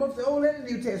believe in both the Old and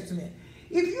the New Testament.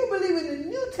 If you believe in the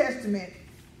New Testament,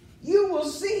 you will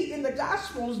see in the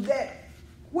Gospels that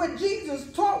what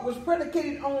Jesus taught was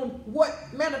predicated on what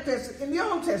manifested in the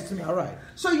Old Testament. All right.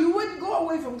 So you wouldn't go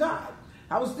away from God.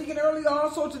 I was thinking earlier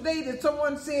also today that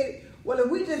someone said, well, if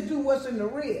we just do what's in the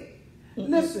red.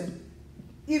 Mm-hmm. Listen,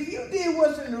 if you did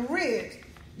what's in the red,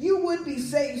 you would be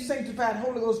saved, sanctified,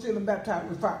 Holy Ghost filled, and baptized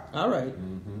with fire. All right.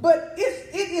 Mm-hmm. But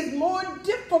it is more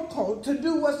difficult to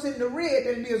do what's in the red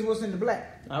than it is what's in the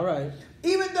black. All right.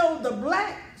 Even though the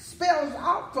black spells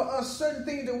out for us certain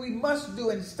things that we must do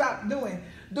and stop doing,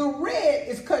 the red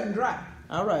is cut and dry.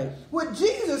 All right. What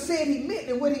Jesus said he meant,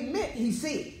 and what he meant he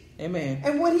said. Amen.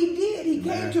 And what he did, he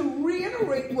came to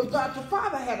reiterate what God the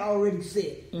Father had already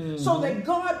said. Mm-hmm. So that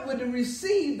God would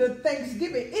receive the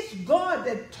thanksgiving. It's God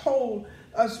that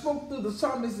spoke through the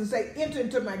psalmist and say, enter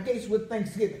into my gates with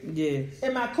thanksgiving. Yes.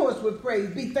 And my courts with praise.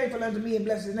 Be thankful unto me and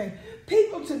bless his name.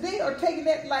 People today are taking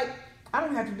that like, I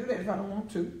don't have to do that if I don't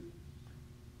want to.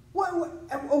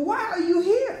 Why are you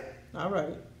here? All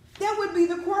right. That would be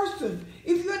the question.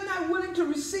 If you're not willing to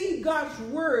receive God's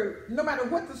word, no matter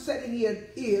what the setting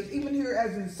is, even here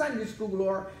as in Sunday school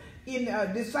or in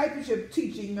discipleship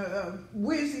teaching,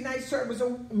 Wednesday night service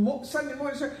or Sunday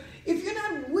morning service, if you're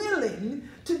not willing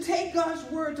to take God's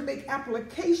word to make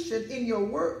application in your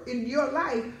work, in your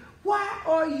life, why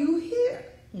are you here?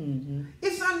 Mm-hmm.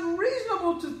 It's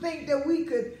unreasonable to think that we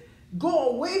could go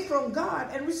away from God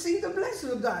and receive the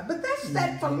blessing of God. But that's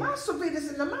that philosophy that's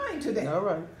in the mind today. All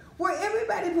right. Where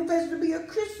everybody professes to be a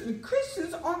Christian.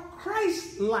 Christians are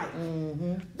Christ-like.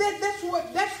 Mm-hmm.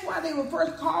 That's why they were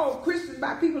first called Christians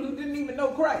by people who didn't even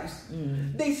know Christ.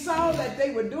 Mm-hmm. They saw that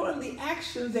they were doing the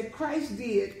actions that Christ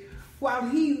did while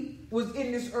he was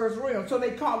in this earth realm. So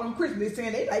they called them Christians. They're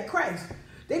saying they like Christ.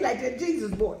 They like that Jesus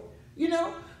boy. You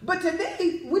know? But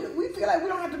today, we feel like we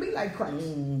don't have to be like Christ.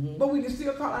 But we can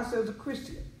still call ourselves a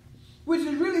Christian. Which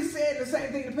is really saying the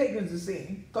same thing the pagans are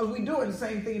saying. Because we're doing the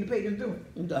same thing the pagans are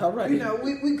doing. All right. You know,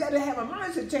 we've got to have a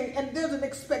mindset change. And there's an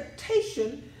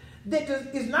expectation that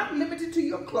is not limited to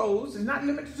your clothes. It's not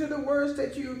limited to the words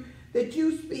that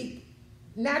you speak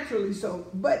naturally so.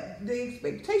 But the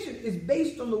expectation is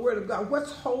based on the word of God.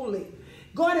 What's holy?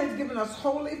 God has given us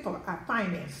holy for our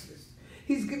finances.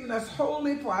 He's given us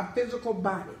holy for our physical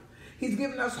body. He's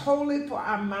given us holy for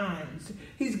our minds.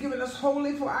 He's given us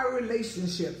holy for our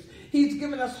relationships. He's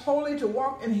given us holy to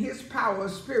walk in his power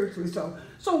spiritually.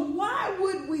 So why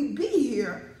would we be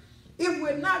here if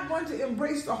we're not going to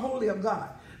embrace the holy of God?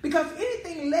 Because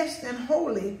anything less than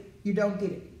holy, you don't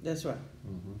get it. That's right.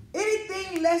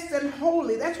 Anything less than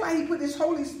holy, that's why he put his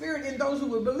Holy Spirit in those who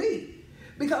will believe.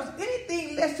 Because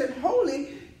anything less than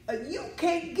holy, you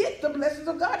can't get the blessings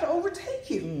of God to overtake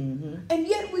you. And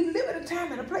yet we live at a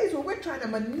time and a place where we're trying to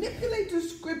manipulate the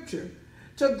scripture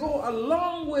to go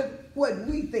along with what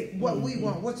we think, what we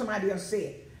want, what somebody else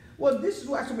said. Well, this is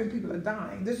why so many people are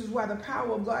dying. This is why the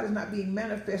power of God is not being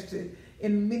manifested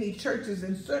in many churches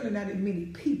and certainly not in many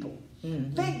people.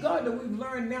 Thank God that we've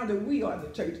learned now that we are the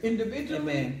church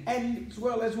individually and as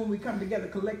well as when we come together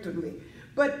collectively.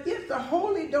 But if the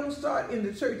holy don't start in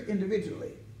the church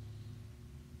individually,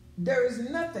 there is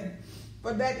nothing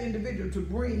for that individual to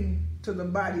bring to the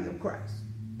body of Christ.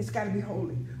 It's got to be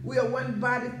holy. We are one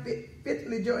body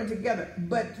fitly joined together,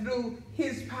 but through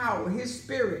his power, his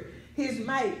spirit, his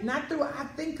might, not through our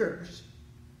thinkers.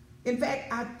 In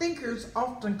fact, our thinkers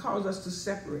often cause us to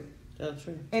separate. That's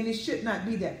true. And it should not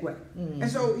be that way.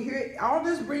 And so here, all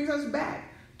this brings us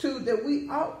back to that we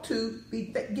ought to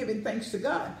be giving thanks to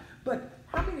God. But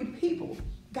how many people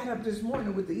got up this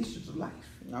morning with the issues of life?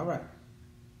 All right.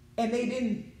 And they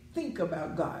didn't think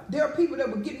about God. There are people that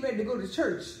were getting ready to go to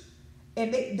church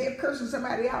and they're cursing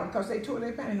somebody out because they tore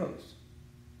their pantyhose.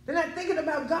 They're not thinking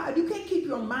about God. You can't keep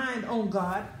your mind on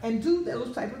God and do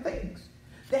those type of things.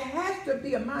 There has to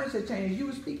be a mindset change. You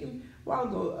were speaking a while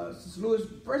ago, Sister Lewis,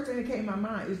 first thing that came to my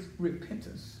mind is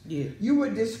repentance. Yeah. You were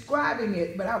describing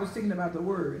it, but I was thinking about the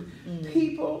word.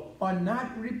 People are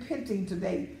not repenting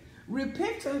today.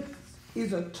 Repentance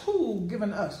is a tool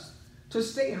given us to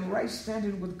stay in right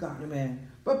standing with God. Amen.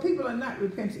 But people are not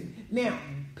repenting. Now,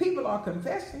 people are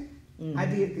confessing. I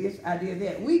did this, I did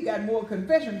that. We got more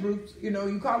confession groups. You know,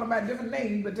 you call them by different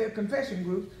names, but they're confession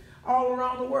groups all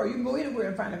around the world. You can go anywhere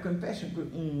and find a confession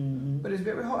group. But it's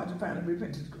very hard to find a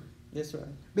repentance group. That's right.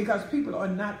 Because people are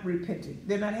not repenting.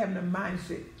 They're not having a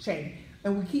mindset change.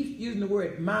 And we keep using the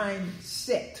word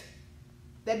mindset.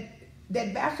 That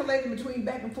vacillating between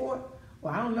back and forth.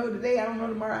 Well, I don't know today, I don't know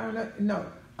tomorrow, I don't know. No.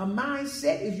 A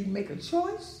mindset is you make a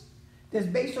choice that's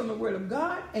based on the word of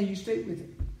God and you stay with it.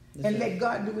 And let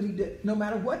God do what he does. No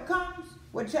matter what comes,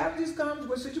 what challenges comes,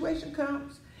 what situation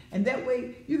comes. And that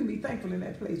way you can be thankful in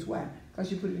that place. Why?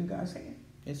 Because you put it in God's hand.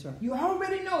 That's right. You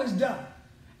already know it's done.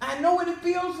 I know what it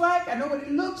feels like. I know what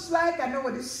it looks like. I know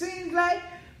what it seems like.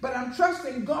 But I'm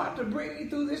trusting God to bring me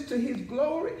through this to his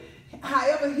glory.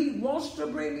 However he wants to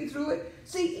bring me through it.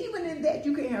 See, even in that,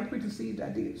 you can't have preconceived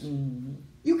ideas.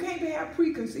 You can't have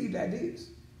preconceived ideas.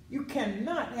 You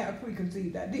cannot have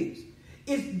preconceived ideas.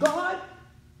 It's God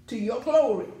to your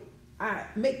glory. I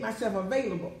make myself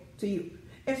available to you.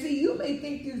 And see, you may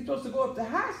think you're supposed to go up the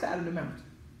high side of the mountain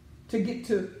to get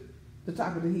to the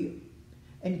top of the hill.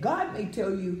 And God may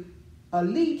tell you,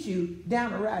 lead you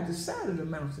down around the side of the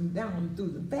mountain, down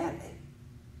through the valley.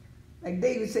 Like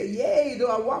David said, yea, though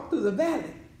I walk through the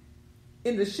valley,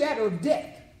 in the shadow of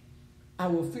death, I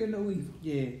will fear no evil.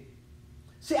 Yeah.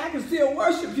 See, I can still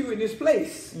worship you in this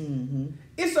place.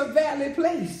 It's a valley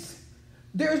place.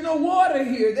 There's no water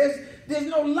here. There's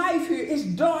no life here. It's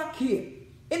dark here.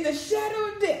 In the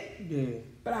shadow of death. Yeah.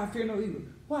 But I fear no evil.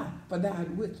 Why? For thou art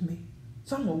with me.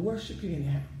 So I'm going to worship you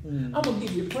anyhow. I'm going to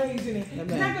give you praise in it.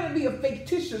 It's not going to be a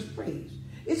fictitious praise.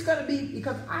 It's going to be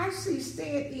because I see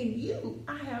stand in you,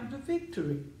 I have the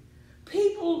victory.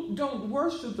 People don't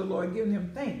worship the Lord giving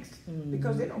him thanks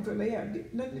because they don't feel they have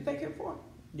nothing to thank him for.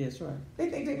 That's right. They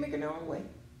think they're making their own way.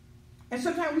 And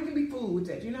sometimes we can be fooled with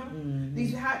that, you know?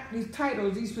 These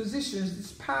titles, these positions,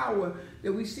 this power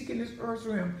that we seek in this earth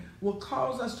realm will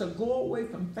cause us to go away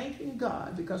from thanking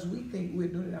God because we think we're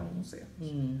doing it our own selves.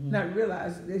 Not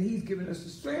realizing that he's given us the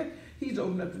strength, he's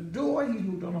opened up the door, he's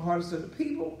moved on the hearts of the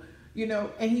people, you know,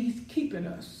 and he's keeping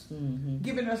us,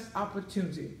 giving us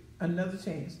opportunity, another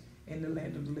chance in the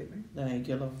land of the living. Thank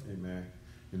you, Lord. Amen.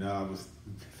 You know,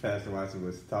 Pastor Watson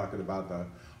was talking about the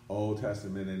Old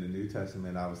Testament and the New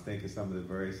Testament. I was thinking some of the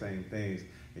very same things.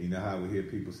 And you know how we hear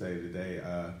people say today,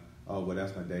 oh, well,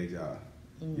 that's my day job.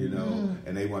 you know,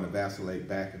 and they want to vacillate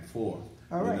back and forth.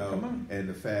 All right, you know, come on. And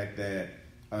the fact that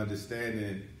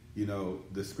understanding, you know,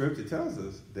 the scripture tells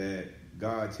us that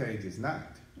God changes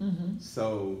not.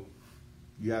 So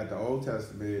you have the Old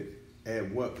Testament.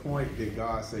 At what point did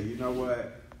God say, you know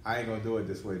what? I ain't going to do it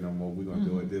this way no more. We're going to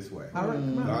do it this way. All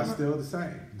right, God's still the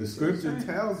same. The scripture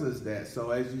tells us that.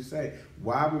 So as you say,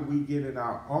 why would we get in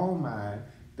our own mind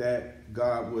that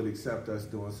God would accept us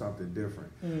doing something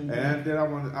different? And then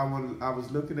I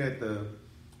was looking at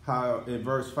how in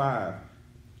verse 5,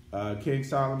 King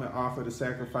Solomon offered a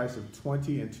sacrifice of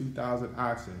 20 and 2,000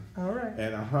 oxen,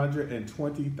 and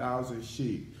 120,000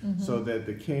 sheep, so that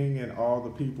the king and all the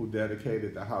people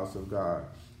dedicated the house of God.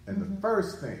 And the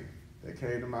first thing that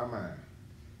came to my mind,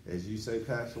 as you say,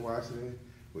 Pastor Washington,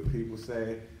 when people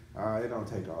say, it don't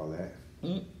take all that.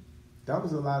 That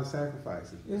was a lot of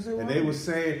sacrifices. Yes, it was. And they were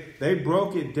saying, they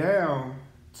broke it down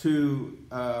to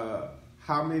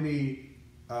how many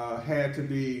had to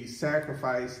be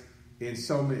sacrificed in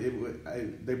so many.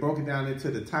 They broke it down into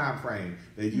the time frame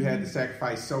that you had to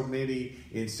sacrifice so many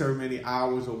in so many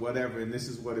hours or whatever, and this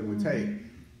is what it would take.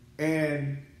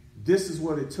 And this is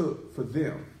what it took for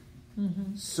them.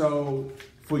 So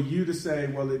for you to say,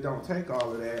 well, it don't take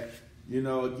all of that, you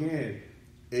know, again,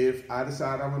 if I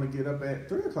decide I want to get up at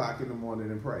 3 o'clock in the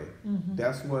morning and pray,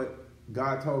 that's what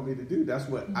God told me to do. That's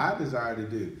what I desire to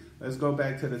do. Let's go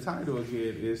back to the title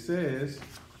again. It says,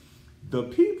 the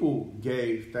people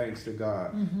gave thanks to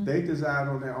God. They desired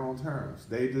on their own terms.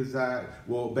 They desired,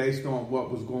 well, based on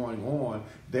what was going on,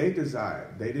 they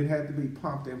desired. They didn't have to be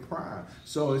pumped and primed.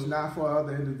 So it's not for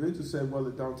other individuals to say, well,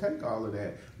 it don't take all of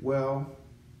that. Well,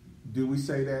 do we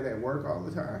say that at work all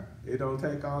the time? It don't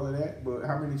take all of that, but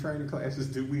how many training classes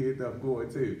do we end up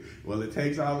going to? Well, it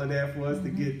takes all of that for us to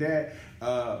get that.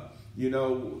 You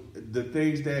know, the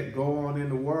things that go on in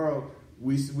the world,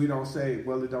 we don't say,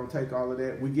 well, it don't take all of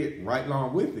that. We get right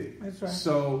along with it. That's right.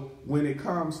 So when it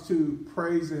comes to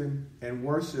praising and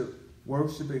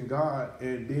worshiping God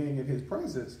and being in his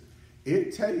presence,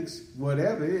 it takes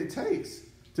whatever it takes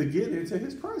to get into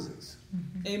his presence.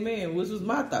 Amen. Which was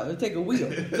my thought. It take a will.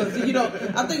 Because, you know,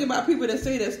 I'm thinking about people that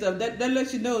say that stuff. That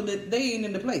lets you know that they ain't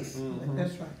in the place.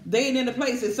 That's right. They ain't in the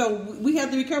place. And so we have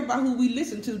to be careful about who we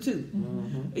listen to, too.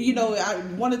 You know,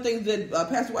 one of the things that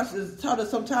Pastor Washington taught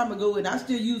us some time ago, and I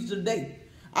still use today,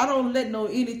 I don't let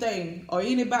anything or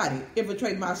anybody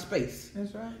infiltrate my space.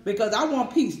 That's right. Because I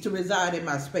want peace to reside in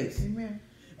my space. Amen.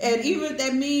 And even if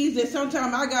that means that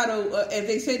sometimes I got to, as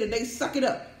they say today, suck it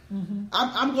up.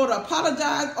 I'm going to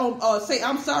apologize or say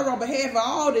I'm sorry on behalf of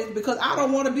all this because I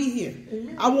don't want to be here.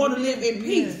 Amen. I want to live in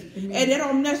peace. Amen. And that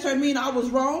don't necessarily mean I was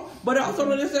wrong, but it also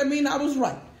don't necessarily mean I was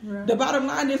right. The bottom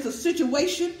line is a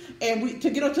situation, and to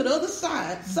get on to the other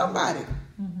side, somebody,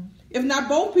 if not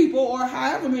both people or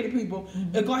however many people,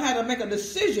 are going to have to make a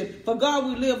decision. For God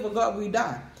we live, for God we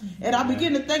die. And I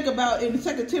begin to think about in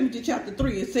 2 Timothy chapter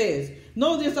 3, it says,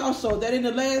 know this also, that in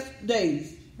the last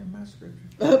days, in my scripture,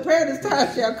 perilous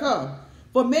time shall come.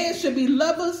 For men should be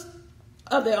lovers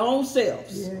of their own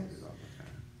selves. Yes.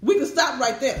 We can stop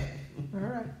right there. All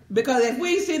right. Because if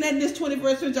we ain't seen that in this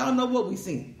 21st century, I don't know what we've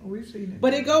seen. We've seen it.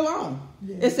 But it go on.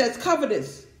 Yes. It says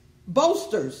covetous,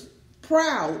 boasters,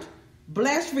 proud,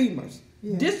 blasphemers,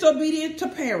 disobedient to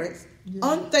parents,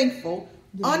 unthankful,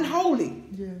 unholy,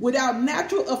 without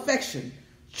natural affection,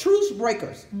 truce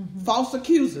breakers, false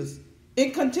accusers,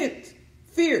 incontent,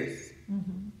 fierce,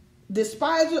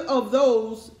 despiser of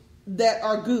those that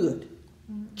are good,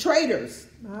 traitors,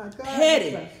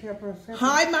 heady,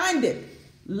 high-minded,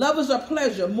 lovers of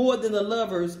pleasure more than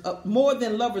lovers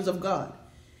of God,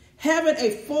 having a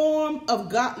form of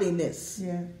godliness,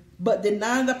 but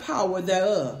denying the power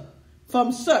thereof.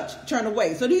 From such turn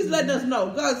away. So these letting us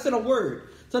know God said a word.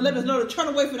 So let us know to turn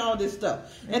away from all this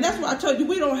stuff. And that's why I told you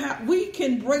we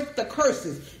can break the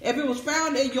curses. If it was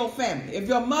found in your family, if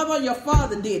your mother or your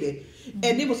father did it,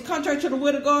 and it was contrary to the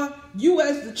will of God, you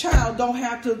as the child don't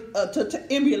have to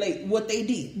emulate what they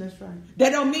did. That's right.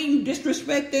 That don't mean you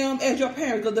disrespect them as your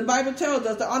parents, because the Bible tells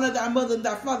us to honor thy mother and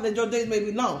thy father that your days may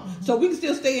be long. So we can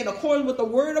still stay in accordance with the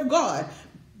word of God.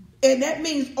 And that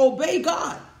means obey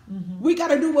God. We got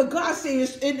to do what God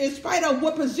says in spite of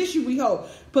what position we hold.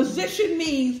 Position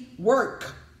means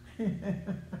work.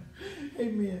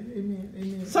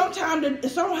 Amen.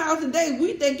 Somehow today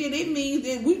we thinking it means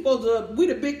that we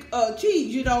the big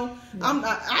cheese, you know.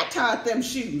 I tied them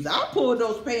shoes. I pulled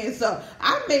those pants up.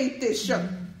 I made this shirt.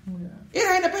 It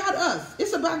ain't about us.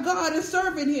 It's about God and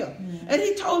serving him. And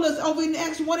he told us over in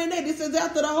Acts 1:8, it says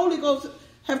after the Holy Ghost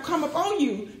have come upon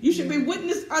you, you should be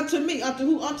witness unto me,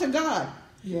 unto God.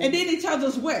 Yeah. And then he tells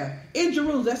us where? In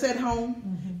Jerusalem, that's at home.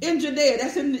 Mm-hmm. In Judea,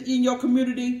 that's in your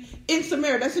community. In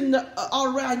Samaria, that's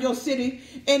all around your city.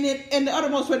 And in the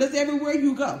uttermost way, that's everywhere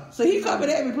you go. So he covered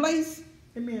every place.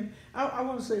 Amen. I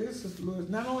want to say this, Sister Lewis.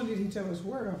 Not only did he tell us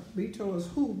where, but he told us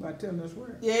who by telling us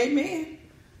where. Yeah, amen.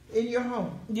 In your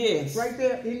home. Yes. Right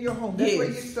there in your home. That's where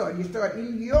you start. You start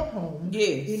in your home.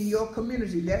 Yes. In your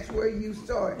community. That's where you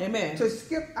start. Amen. To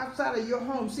skip outside of your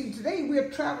home. See, today we're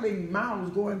traveling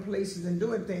miles, going places and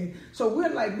doing things. So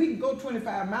we're like, we can go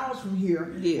 25 miles from here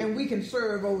and we can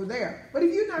serve over there. But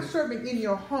if you're not serving in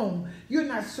your home, you're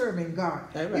not serving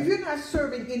God. Right. If you're not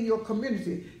serving in your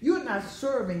community, you're not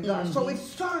serving God. Mm-hmm. So it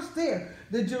starts there.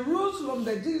 The Jerusalem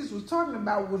that Jesus was talking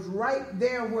about was right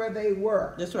there where they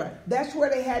were. That's right. That's where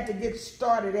they had to get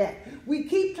started at. We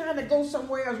keep trying to go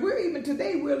somewhere else. We're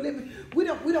living. We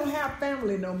don't have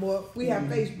family no more. We have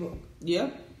Facebook. Yeah.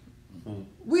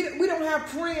 We don't have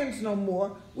friends no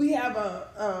more. We have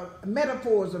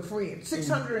metaphors of friends,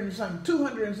 600 and something,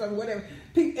 200 and something, whatever.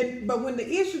 But when the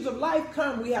issues of life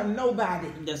come, we have nobody.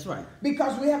 That's right.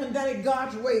 Because we haven't done it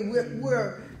God's way.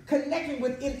 We're connecting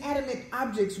with inanimate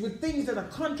objects, with things that are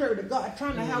contrary to God,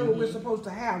 trying to have what we're supposed to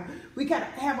have. We got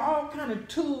to have all kind of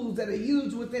tools that are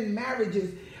used within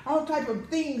marriages, all type of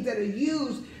things that are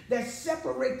used that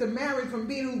separate the marriage from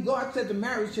being who God said the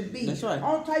marriage should be. That's right.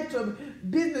 All types of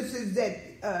businesses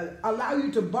that allow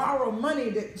you to borrow money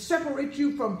that separate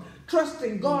you from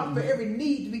trusting God for every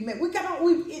need to be met.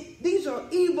 These are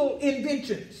evil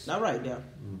inventions. All right, now.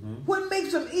 What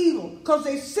makes them evil? Because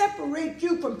they separate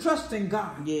you from trusting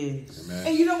God. Yes. Amen.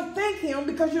 And you don't thank Him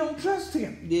because you don't trust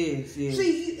Him. Yes, yes.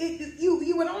 See,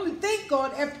 you would only thank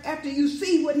God after you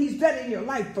see what He's done in your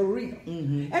life for real.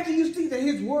 Mm-hmm. After you see that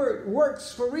His word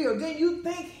works for real, then you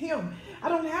thank Him. I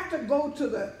don't have to go to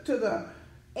the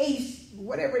Ace,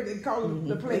 whatever they call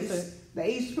the place, the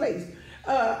Ace place.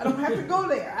 I don't have to go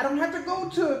there. I don't have to go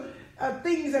to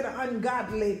things that are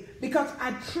ungodly, because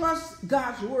I trust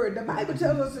God's word. The Bible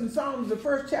tells us in Psalms, the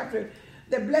 1st chapter,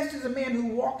 that blessed is a man who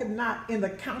walketh not in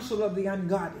the counsel of the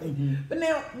ungodly. Mm-hmm. But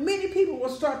now many people will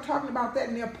start talking about that,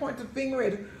 and they'll point the finger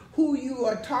at who you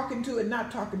are talking to and not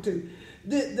talking to.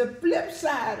 The flip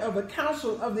side of the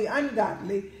counsel of the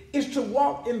ungodly is to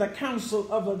walk in the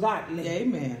counsel of the godly.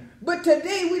 Amen. But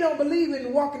today we don't believe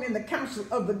in walking in the counsel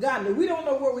of the godly. We don't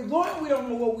know where we're going. We don't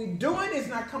know what we're doing. It's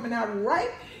not coming out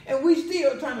right. And we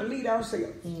still trying to lead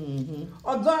ourselves. Mm-hmm.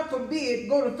 Or God forbid,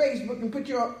 go to Facebook and put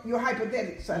your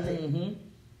hypothetics out there. Mm-hmm.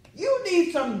 You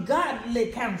need some godly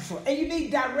counsel. And you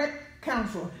need direct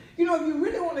counsel. You know, if you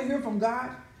really want to hear from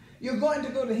God, you're going to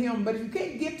go to Him. But if you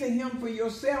can't get to Him for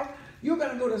yourself, you're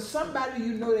going to go to somebody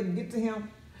you know that can get to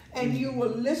Him. And you will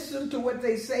listen to what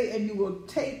they say, and you will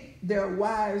take their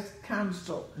wise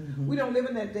counsel. Mm-hmm. We don't live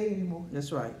in that day anymore.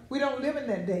 That's right. We don't live in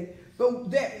that day.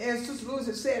 But that, as Sister Lewis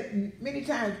has said many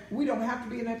times, we don't have to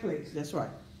be in that place. That's right.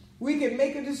 We can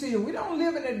make a decision. We don't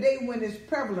live in a day when it's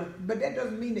prevalent, but that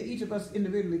doesn't mean that each of us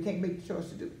individually can't make the choice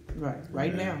to do it.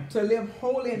 Right now. To live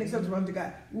holy and acceptable unto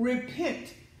God.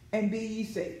 Repent and be ye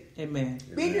saved. Amen.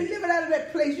 Being delivered out of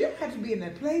that place, you don't have to be in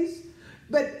that place.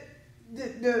 But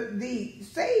the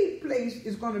saved place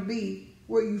is going to be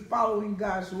where you're following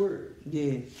God's word.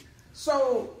 Yes.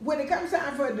 So when it comes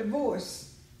time for a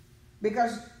divorce,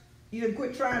 because you done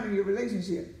quit trying in your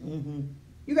relationship,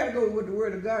 you got to go with what the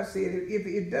word of God said.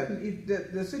 If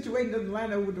the situation doesn't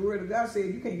line up with the word of God said,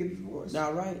 you can't get a divorce.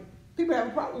 All right. People have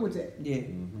a problem with that. Yeah.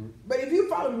 Mm-hmm. But if you're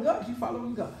following God, you're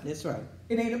following God. That's right.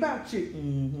 It ain't about you.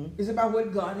 Mm-hmm. It's about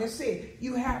what God has said.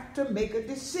 You have to make a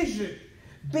decision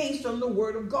based on the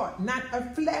word of God, not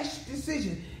a flesh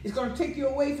decision. It's going to take you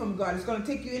away from God. It's going to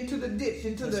take you into the ditch,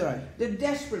 into the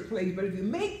desperate place. But if you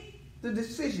make the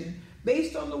decision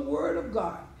based on the word of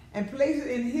God and place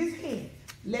it in His hand,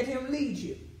 let Him lead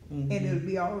you, and it'll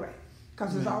be all right.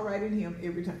 Because it's all right in Him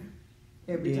every time.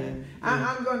 Every time.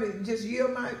 Yeah. I'm going to just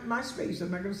yield my space. I'm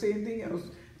not going to say anything else.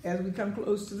 As we come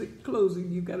close to the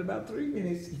closing, you've got about 3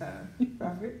 minutes,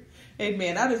 Prophet.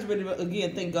 Amen. I just really,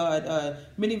 again, thank God.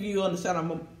 Many of you on the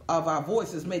sound of our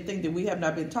voices may think that we have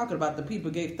not been talking about the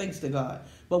people gave thanks to God.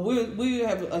 But we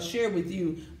have shared with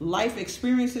you life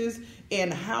experiences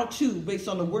and how to, based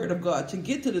on the word of God, to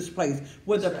get to this place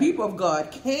where the people of God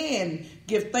can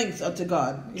give thanks unto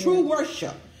God. Yeah. True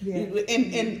worship. Yeah.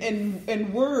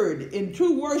 In word, in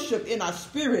true worship in our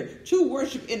spirit, true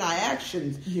worship in our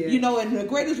actions. Yeah. You know, and the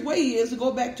greatest way is to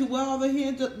go back to where all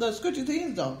the scriptures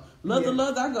hinge on. Love the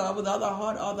Lord thy God with all thy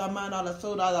heart, all thy mind, all thy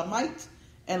soul, all thy might,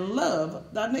 and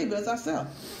love thy neighbor as ourselves.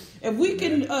 If we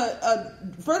can,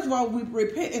 first of all, we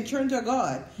repent and turn to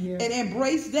God and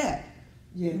embrace that.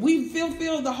 Yes. We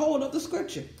fulfill the whole of the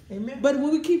scripture. Amen. But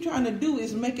what we keep trying to do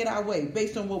is make it our way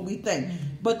based on what we think.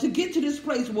 Mm-hmm. But to get to this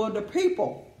place where the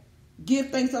people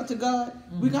give thanks unto God,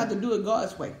 we got to do it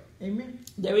God's way. Amen.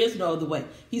 There is no other way.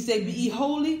 He said, be ye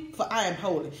holy, for I am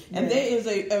holy. And there is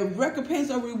a recompense,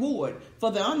 a reward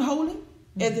for the unholy,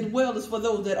 as well as for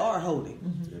those that are holy.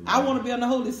 I want to be on the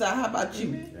holy side. How about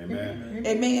you? Amen.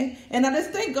 Amen. And now let's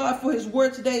thank God for his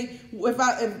word today. If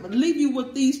I leave you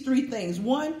with these three things.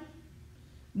 One,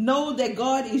 know that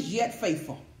God is yet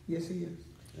faithful. Yes, he is.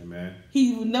 Amen.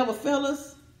 He will never fail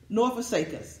us nor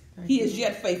forsake us. He is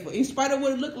yet faithful. In spite of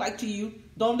what it looked like to you,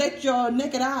 don't let your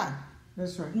naked eye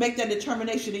make that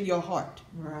determination in your heart.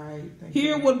 Right.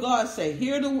 Hear what God say.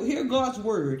 Hear God's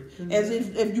word. As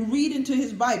if you read into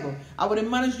his Bible. I would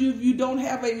admonish you, if you don't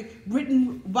have a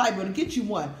written Bible, to get you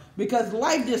one. Because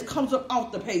life just comes up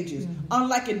off the pages,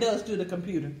 unlike it does through the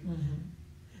computer.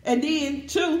 And then,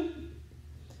 two,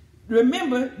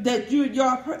 remember that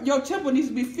your temple needs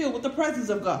to be filled with the presence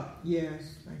of God.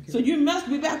 Yes. Thank you. So you must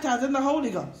be baptized in the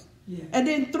Holy Ghost. Yes. And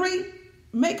then three,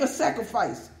 make a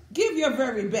sacrifice. Give your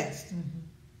very best.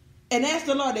 And ask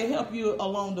the Lord to help you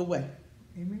along the way.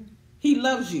 Amen. He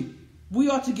loves you. We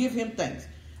ought to give him thanks.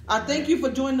 I thank you for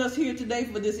joining us here today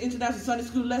for this International Sunday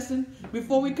School lesson.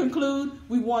 Before we conclude,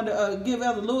 we want to give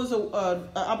Elder Lewis an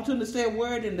opportunity to say a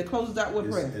word and to close us out with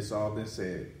prayer. It's all been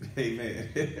said. Amen.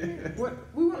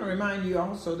 We want to remind you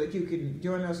also that you can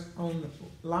join us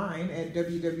online at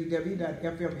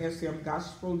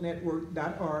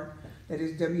www.fmsmgospelnetwork.org. That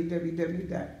is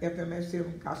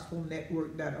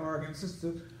www.fmsmgospelnetwork.org. And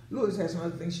Sister Lewis has some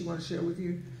other things she wants to share with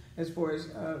you as far as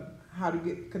how to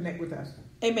connect with us.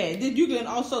 Amen. Then you can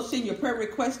also send your prayer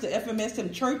requests to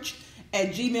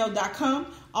fmsmchurch@gmail.com.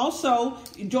 Also,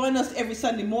 join us every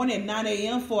Sunday morning at 9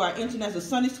 a.m. for our International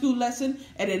Sunday School lesson,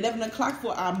 at 11 o'clock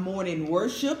for our morning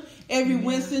worship. Every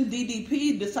Wednesday,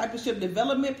 DDP, Discipleship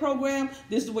Development Program.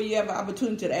 This is where you have an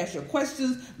opportunity to ask your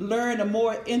questions, learn a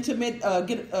more intimate,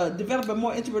 develop a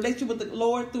more intimate relationship with the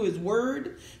Lord through his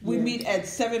word. We meet at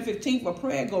 7:15 for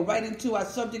prayer, go right into our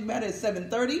subject matter at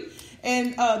 7:30.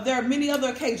 And there are many other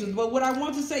occasions. But what I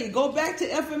want to say, go back to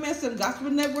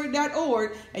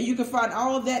fmsmgospelnetwork.org and you can find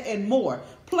all of that and more.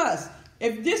 Plus,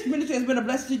 if this ministry has been a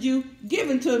blessing to you,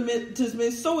 give into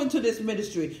this, sow into this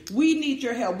ministry. We need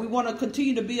your help. We want to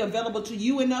continue to be available to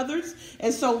you and others.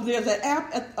 And so there's an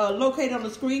app located on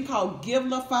the screen called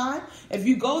GiveLify. If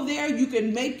you go there, you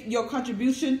can make your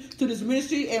contribution to this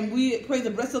ministry, and we pray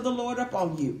the blessing of the Lord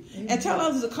upon you. Amen. And tell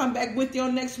others to come back with you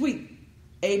on next week.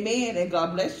 Amen. And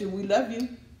God bless you. We love you.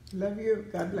 Love you.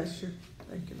 God bless you.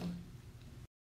 Thank you, Lord.